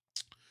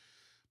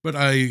 But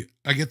I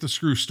get the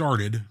screw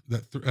started,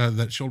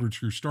 that shouldered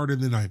screw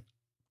started, then I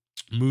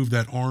move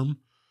that arm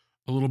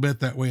a little bit.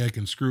 That way I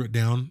can screw it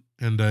down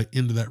and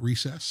into that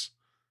recess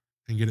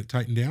and get it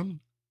tightened down.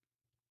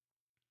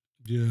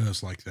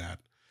 Just like that.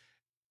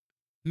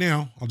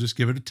 Now I'll just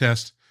give it a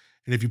test.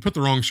 And if you put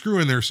the wrong screw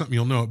in there, something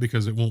you'll know it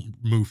because it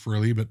won't move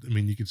freely. But I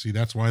mean, you can see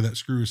that's why that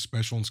screw is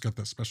special and it's got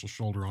that special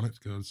shoulder on it,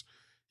 because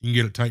you can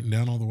get it tightened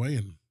down all the way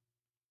and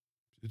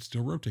it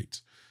still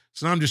rotates.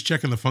 So now I'm just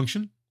checking the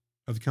function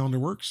of the calendar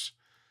works.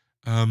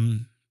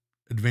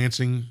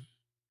 Advancing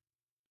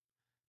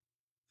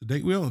the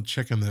date wheel and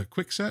checking the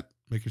quick set,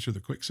 making sure the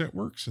quick set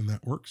works, and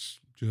that works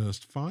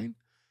just fine.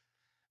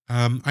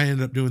 I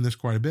ended up doing this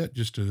quite a bit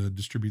just to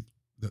distribute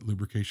that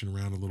lubrication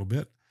around a little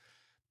bit.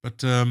 But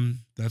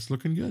that's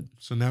looking good.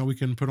 So now we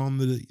can put on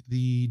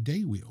the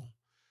day wheel.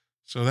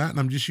 So that, and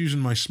I'm just using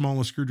my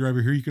smallest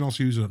screwdriver here. You can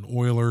also use an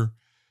oiler,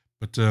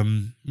 but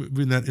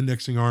moving that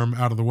indexing arm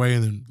out of the way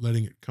and then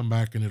letting it come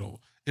back, and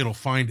it'll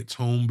find its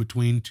home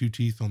between 2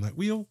 teeth on that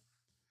wheel.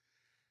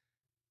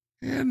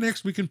 And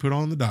next we can put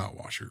on the dial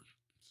washer.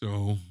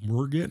 So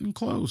we're getting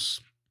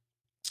close.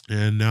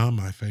 And now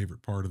my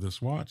favorite part of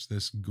this watch,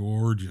 this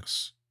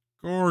gorgeous,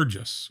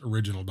 gorgeous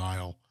original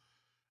dial.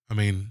 I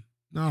mean,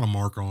 not a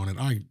mark on it.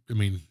 I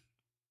mean,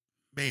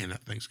 man,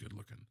 that thing's good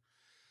looking.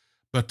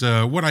 But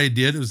what I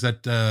did was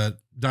that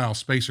dial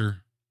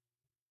spacer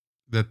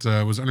that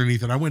was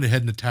underneath it, I went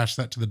ahead and attached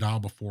that to the dial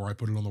before I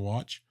put it on the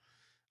watch.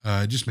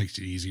 It just makes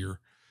it easier.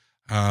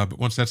 But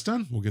once that's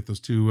done, we'll get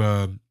those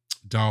 2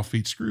 dial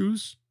feet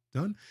screws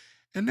done.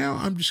 And now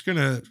I'm just going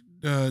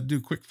to do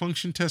a quick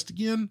function test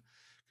again,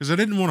 because I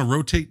didn't want to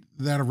rotate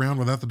that around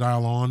without the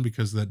dial on,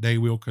 because that day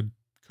wheel could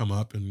come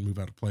up and move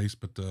out of place.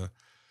 But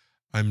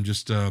I'm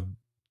just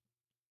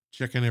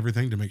checking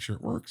everything to make sure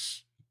it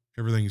works.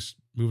 Everything's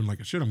moving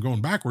like it should. I'm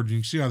going backwards. You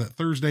can see how that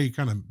Thursday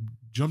kind of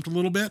jumped a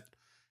little bit.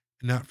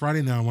 And now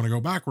Friday, now I want to go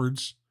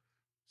backwards.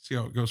 See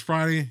how it goes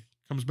Friday,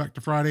 comes back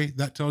to Friday.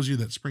 That tells you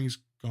that spring's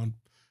gone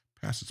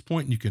past its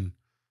point and you can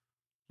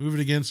move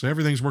it again. So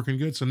everything's working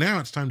good. So now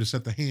it's time to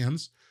set the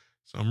hands.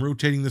 So I'm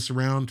rotating this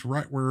around to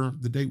right where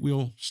the date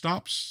wheel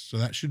stops. So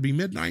that should be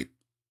midnight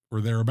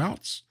or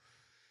thereabouts.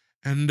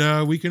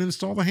 And we can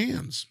install the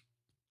hands.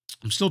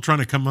 I'm still trying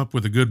to come up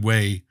with a good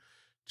way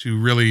to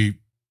really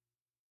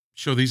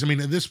show these. I mean,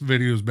 this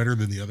video is better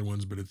than the other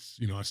ones, but it's,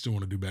 I still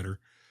want to do better.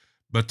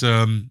 But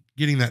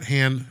getting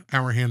that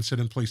hour hand set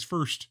in place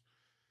first.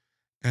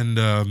 And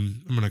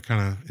I'm going to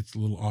kind of, it's a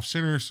little off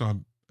center. So I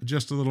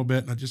adjust a little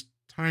bit, and I just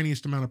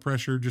tiniest amount of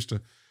pressure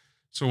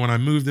so when I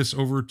move this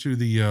over to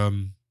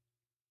the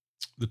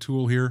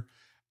tool here,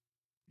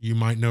 you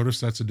might notice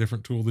that's a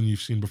different tool than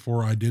you've seen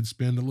before. I did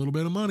spend a little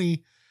bit of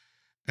money,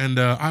 and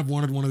I've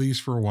wanted one of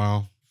these for a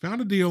while. Found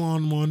a deal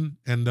on one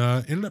and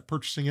ended up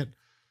purchasing it.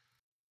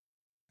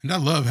 And I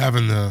love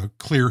having the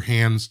clear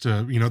hands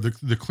to,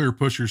 the clear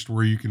pushers to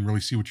where you can really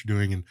see what you're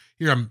doing. And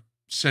here I'm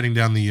setting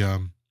down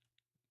the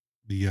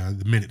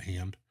minute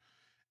hand,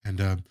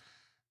 and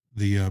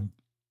the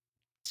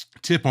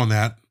tip on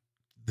that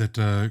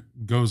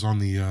goes on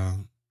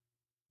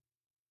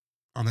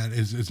that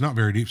is not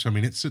very deep. So, I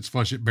mean, it sits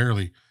flush. It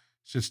barely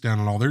sits down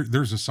at all.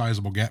 There's a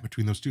sizable gap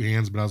between those 2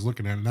 hands, but I was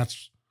looking at it, and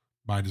that's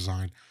by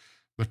design.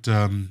 But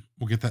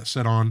we'll get that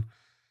set on.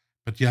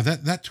 But yeah,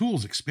 that tool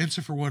is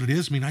expensive for what it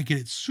is. I mean, I get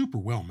it super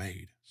well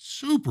made.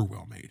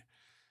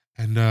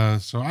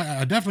 And so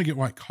I definitely get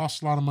why it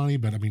costs a lot of money,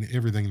 but I mean,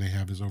 everything they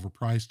have is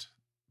overpriced.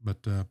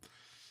 But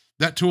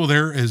that tool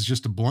there is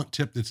just a blunt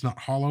tip that's not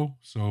hollow.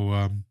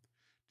 So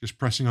just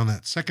pressing on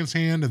that seconds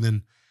hand and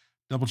then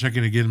double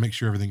checking again to make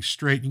sure everything's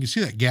straight. You can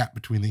see that gap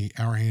between the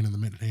hour hand and the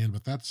minute hand,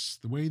 but that's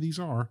the way these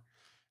are.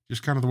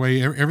 Just kind of the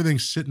way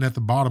everything's sitting at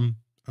the bottom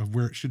of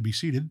where it should be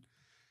seated.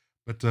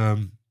 But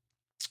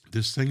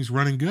this thing's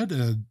running good.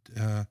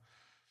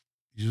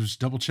 You just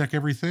double check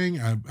everything.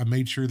 I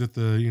made sure that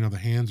the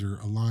hands are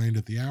aligned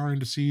at the hour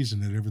indices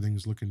and that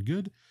everything's looking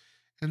good.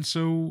 And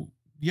so,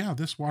 yeah,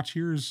 this watch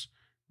here is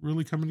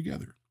really coming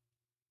together.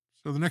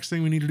 So the next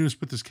thing we need to do is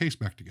put this case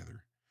back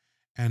together.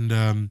 And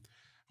I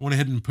went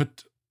ahead and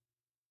put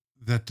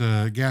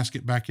that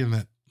gasket back in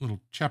that little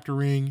chapter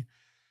ring.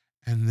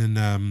 And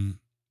then,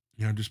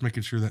 just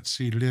making sure that's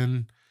seated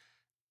in.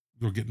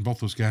 We're getting both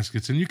those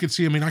gaskets. And you can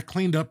see, I mean, I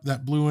cleaned up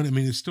that blue one. I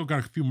mean, it's still got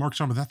a few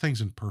marks on it, but that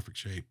thing's in perfect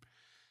shape.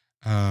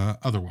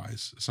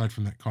 Otherwise, aside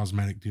from that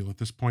cosmetic deal at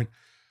this point,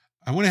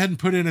 I went ahead and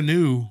put in a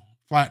new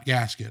flat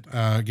gasket.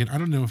 Again, I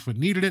don't know if it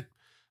needed it,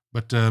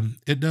 but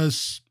it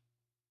does,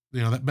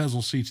 that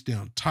bezel seats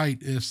down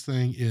tight. This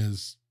thing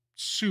is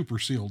super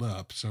sealed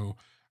up. So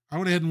I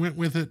went ahead and went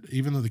with it.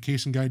 Even though the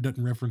casing guide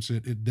doesn't reference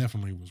it, it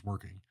definitely was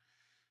working.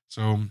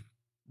 So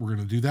we're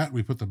going to do that.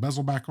 We put the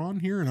bezel back on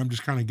here, and I'm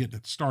just kind of getting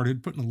it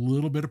started, putting a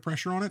little bit of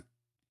pressure on it,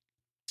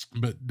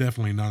 but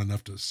definitely not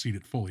enough to seat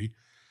it fully.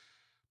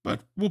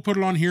 But we'll put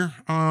it on here.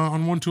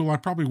 On one tool, I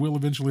probably will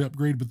eventually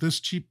upgrade, but this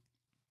cheap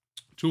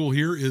tool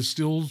here is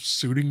still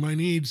suiting my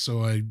needs,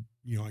 so I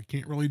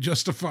can't really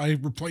justify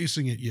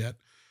replacing it yet,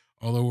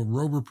 although a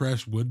rover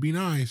press would be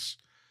nice.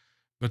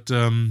 But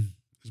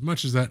as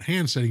much as that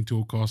hand setting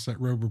tool costs, that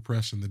rover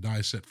press and the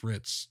die set for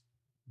it's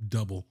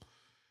double.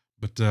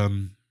 But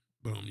boom,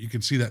 you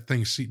can see that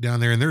thing seat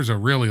down there, and there's a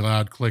really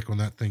loud click when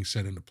that thing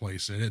set into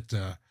place. And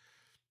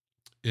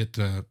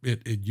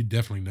you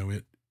definitely know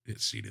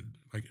it's seated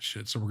like it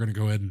should. So we're going to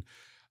go ahead and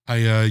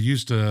I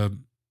used the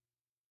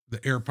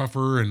air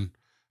puffer and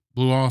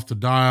blew off the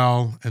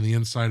dial and the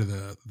inside of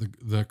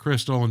the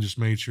crystal and just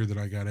made sure that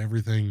I got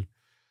everything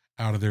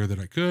out of there that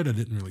I could. I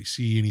didn't really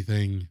see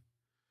anything,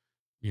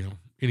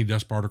 any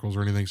dust particles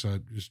or anything. So I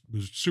just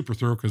was super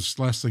thorough, because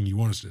the last thing you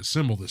want is to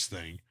assemble this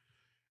thing.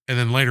 And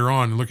then later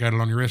on, look at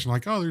it on your wrist and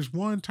like, oh, there's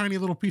one tiny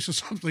little piece of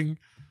something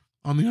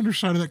on the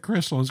underside of that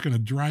crystal. It's going to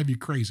drive you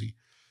crazy.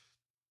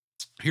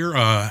 Here,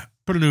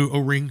 put a new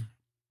O-ring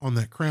on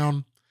that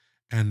crown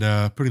and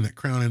putting that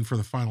crown in for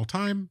the final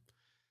time.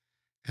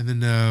 And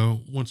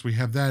then once we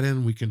have that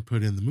in, we can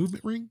put in the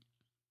movement ring.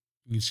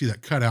 You can see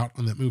that cutout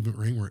on that movement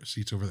ring where it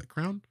seats over that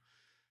crown.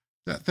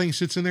 That thing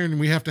sits in there, and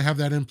we have to have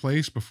that in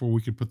place before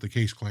we could put the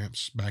case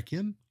clamps back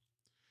in.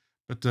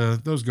 But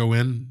those go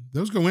in.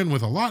 Those go in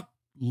with a lot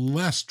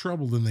less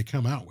trouble than they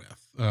come out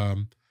with.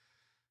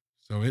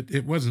 So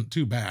it wasn't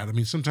too bad. I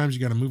mean, sometimes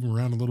you got to move them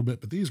around a little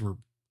bit, but these were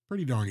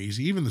pretty darn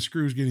easy. Even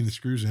getting the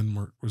screws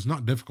in was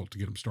not difficult to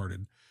get them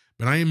started.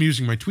 But I am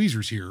using my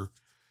tweezers here,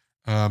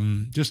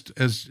 just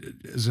as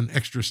an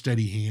extra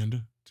steady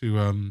hand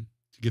to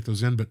get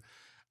those in. But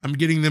I'm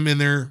getting them in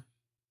there,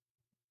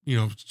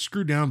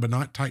 screwed down, but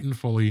not tightened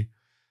fully.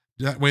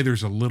 That way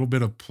there's a little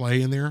bit of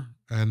play in there.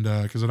 And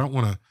because I don't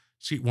want to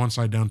seat one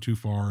side down too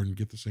far and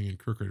get this thing in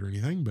crooked or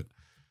anything, but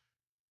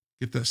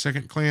get that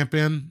second clamp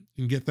in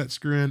and get that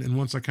screw in. And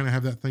once I kind of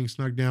have that thing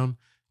snug down,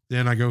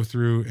 then I go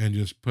through and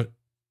just put,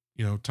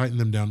 tighten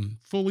them down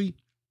fully.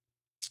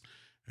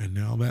 And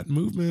now that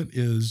movement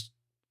is,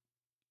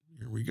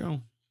 here we go.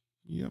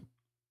 Yep.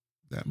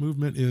 That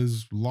movement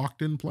is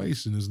locked in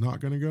place and is not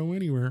going to go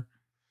anywhere.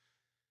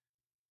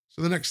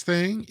 So the next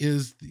thing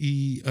is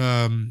the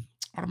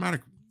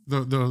automatic,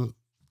 the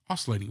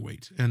oscillating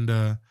weight. And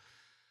I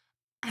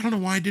don't know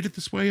why I did it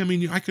this way. I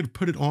mean, I could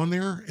put it on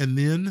there and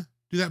then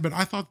do that, but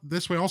I thought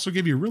this way also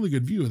gave you a really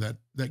good view of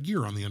that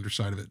gear on the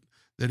underside of it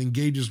that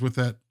engages with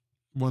that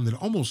one that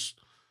almost,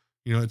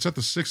 it's at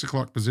the 6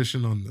 o'clock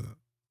position on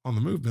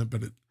the movement,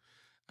 but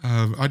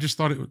I just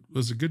thought it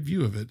was a good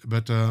view of it.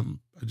 But I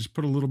just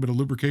put a little bit of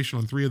lubrication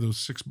on 3 of those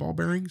 6 ball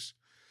bearings,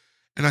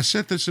 and I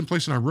set this in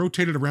place and I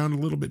rotated around a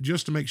little bit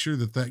just to make sure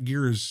that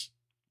gear is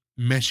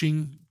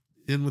meshing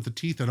in with the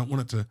teeth. I don't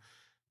want it to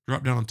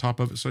drop down on top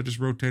of it. So I just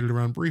rotated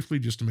around briefly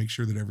just to make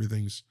sure that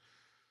everything's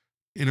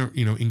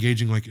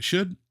engaging like it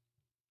should.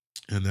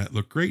 And that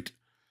looked great.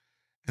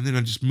 And then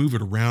I just move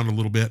it around a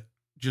little bit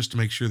just to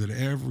make sure that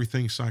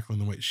everything's cycling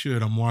the way it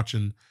should. I'm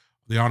watching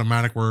the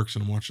automatic works,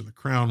 and I'm watching the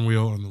crown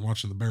wheel, and I'm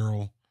watching the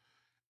barrel,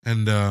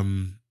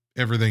 and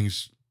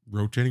everything's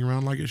rotating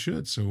around like it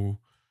should. So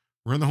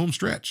we're in the home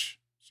stretch.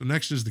 So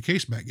next is the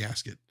case back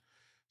gasket.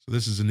 So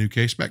this is a new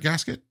case back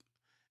gasket,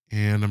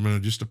 and I'm going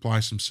to just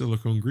apply some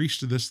silicone grease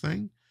to this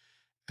thing.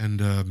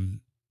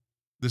 And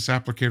this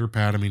applicator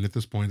pad, I mean, at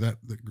this point, the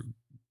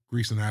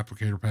grease in the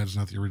applicator pad is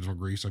not the original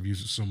grease. I've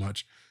used it so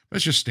much, but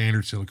it's just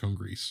standard silicone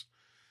grease.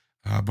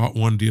 I bought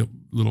one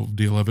little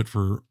deal of it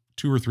for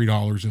 $2 or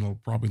 $3, and it'll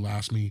probably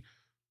last me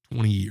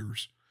 20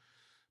 years.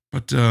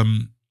 But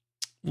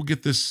we'll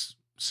get this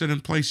set in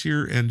place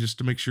here, and just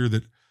to make sure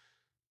that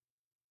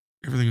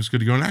everything was good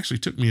to go. And it actually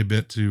took me a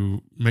bit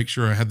to make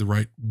sure I had the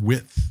right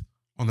width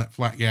on that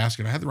flat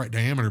gasket. I had the right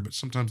diameter, but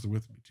sometimes the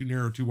width would be too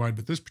narrow, too wide.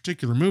 But this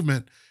particular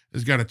movement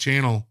has got a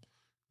channel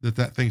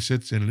that thing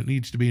sits in, and it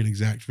needs to be an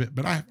exact fit.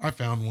 But I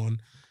found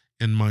one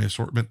in my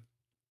assortment.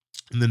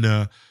 And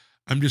then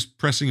I'm just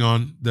pressing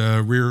on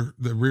the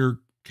rear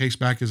case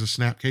back is a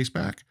snap case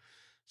back.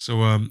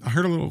 So I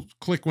heard a little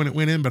click when it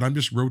went in, but I'm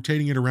just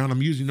rotating it around.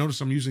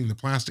 Notice I'm using the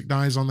plastic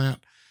dies on that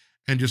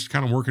and just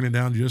kind of working it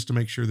down just to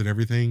make sure that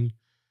everything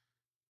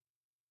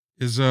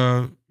is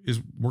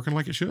working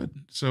like it should.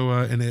 So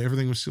and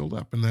everything was sealed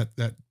up and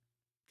that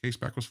case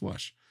back was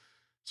flush.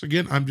 So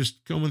again, I'm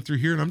just going through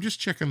here and I'm just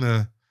checking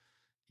the,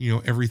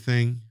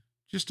 everything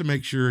just to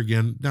make sure,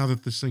 again, now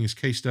that this thing is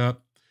cased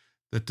up,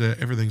 that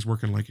everything's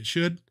working like it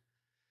should.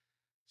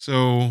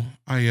 So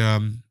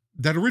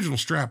that original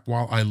strap,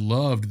 while I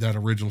loved that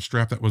original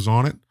strap that was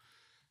on it,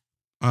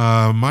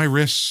 my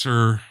wrists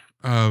are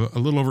a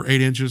little over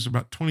 8 inches,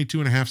 about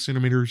 22.5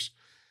 centimeters.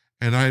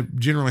 And I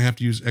generally have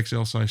to use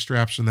XL size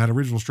straps. And that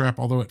original strap,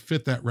 although it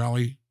fit that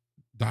rally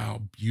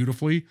dial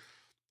beautifully,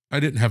 I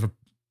didn't have a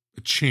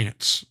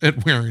chance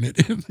at wearing it.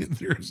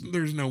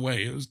 There's no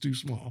way. It was too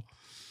small.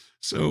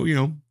 So,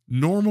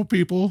 normal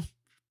people,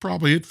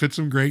 probably it fits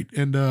them great.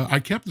 And I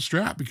kept the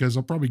strap because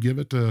I'll probably give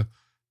it to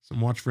some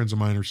watch friends of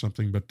mine or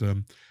something. But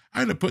I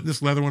ended up putting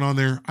this leather one on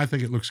there. I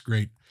think it looks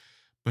great.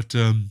 But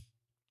I'm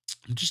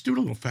just doing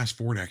a little fast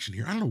forward action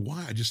here. I don't know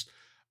why.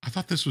 I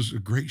thought this was a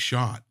great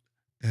shot.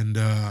 And,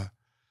 I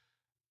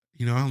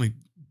only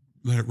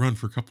let it run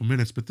for a couple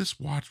minutes, but this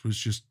watch was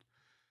just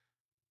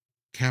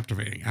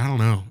captivating. I don't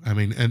know. I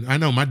mean, and I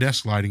know my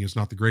desk lighting is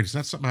not the greatest.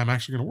 That's something I'm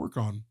actually going to work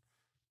on.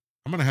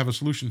 I'm going to have a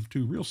solution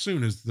to real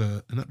soon is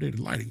an updated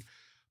lighting.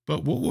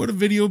 But what would a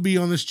video be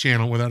on this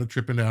channel without a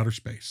trip into outer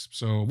space?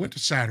 So I went to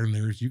Saturn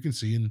there, as you can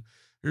see, and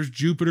there's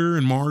Jupiter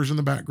and Mars in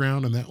the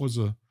background, and that was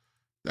a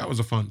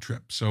fun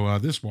trip. So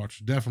this watch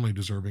is definitely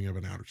deserving of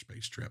an outer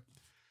space trip.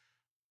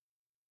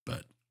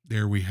 But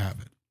there we have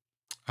it.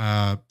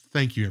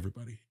 Thank you,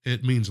 everybody.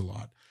 It means a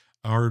lot.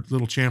 Our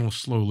little channel is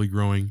slowly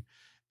growing,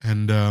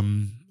 and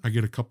I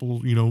get a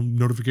couple,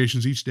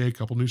 notifications each day, a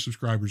couple new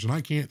subscribers, and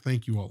I can't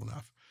thank you all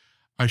enough.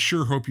 I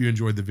sure hope you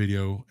enjoyed the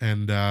video,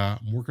 and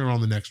I'm working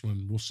on the next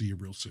one. We'll see you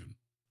real soon.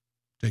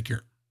 Take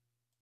care.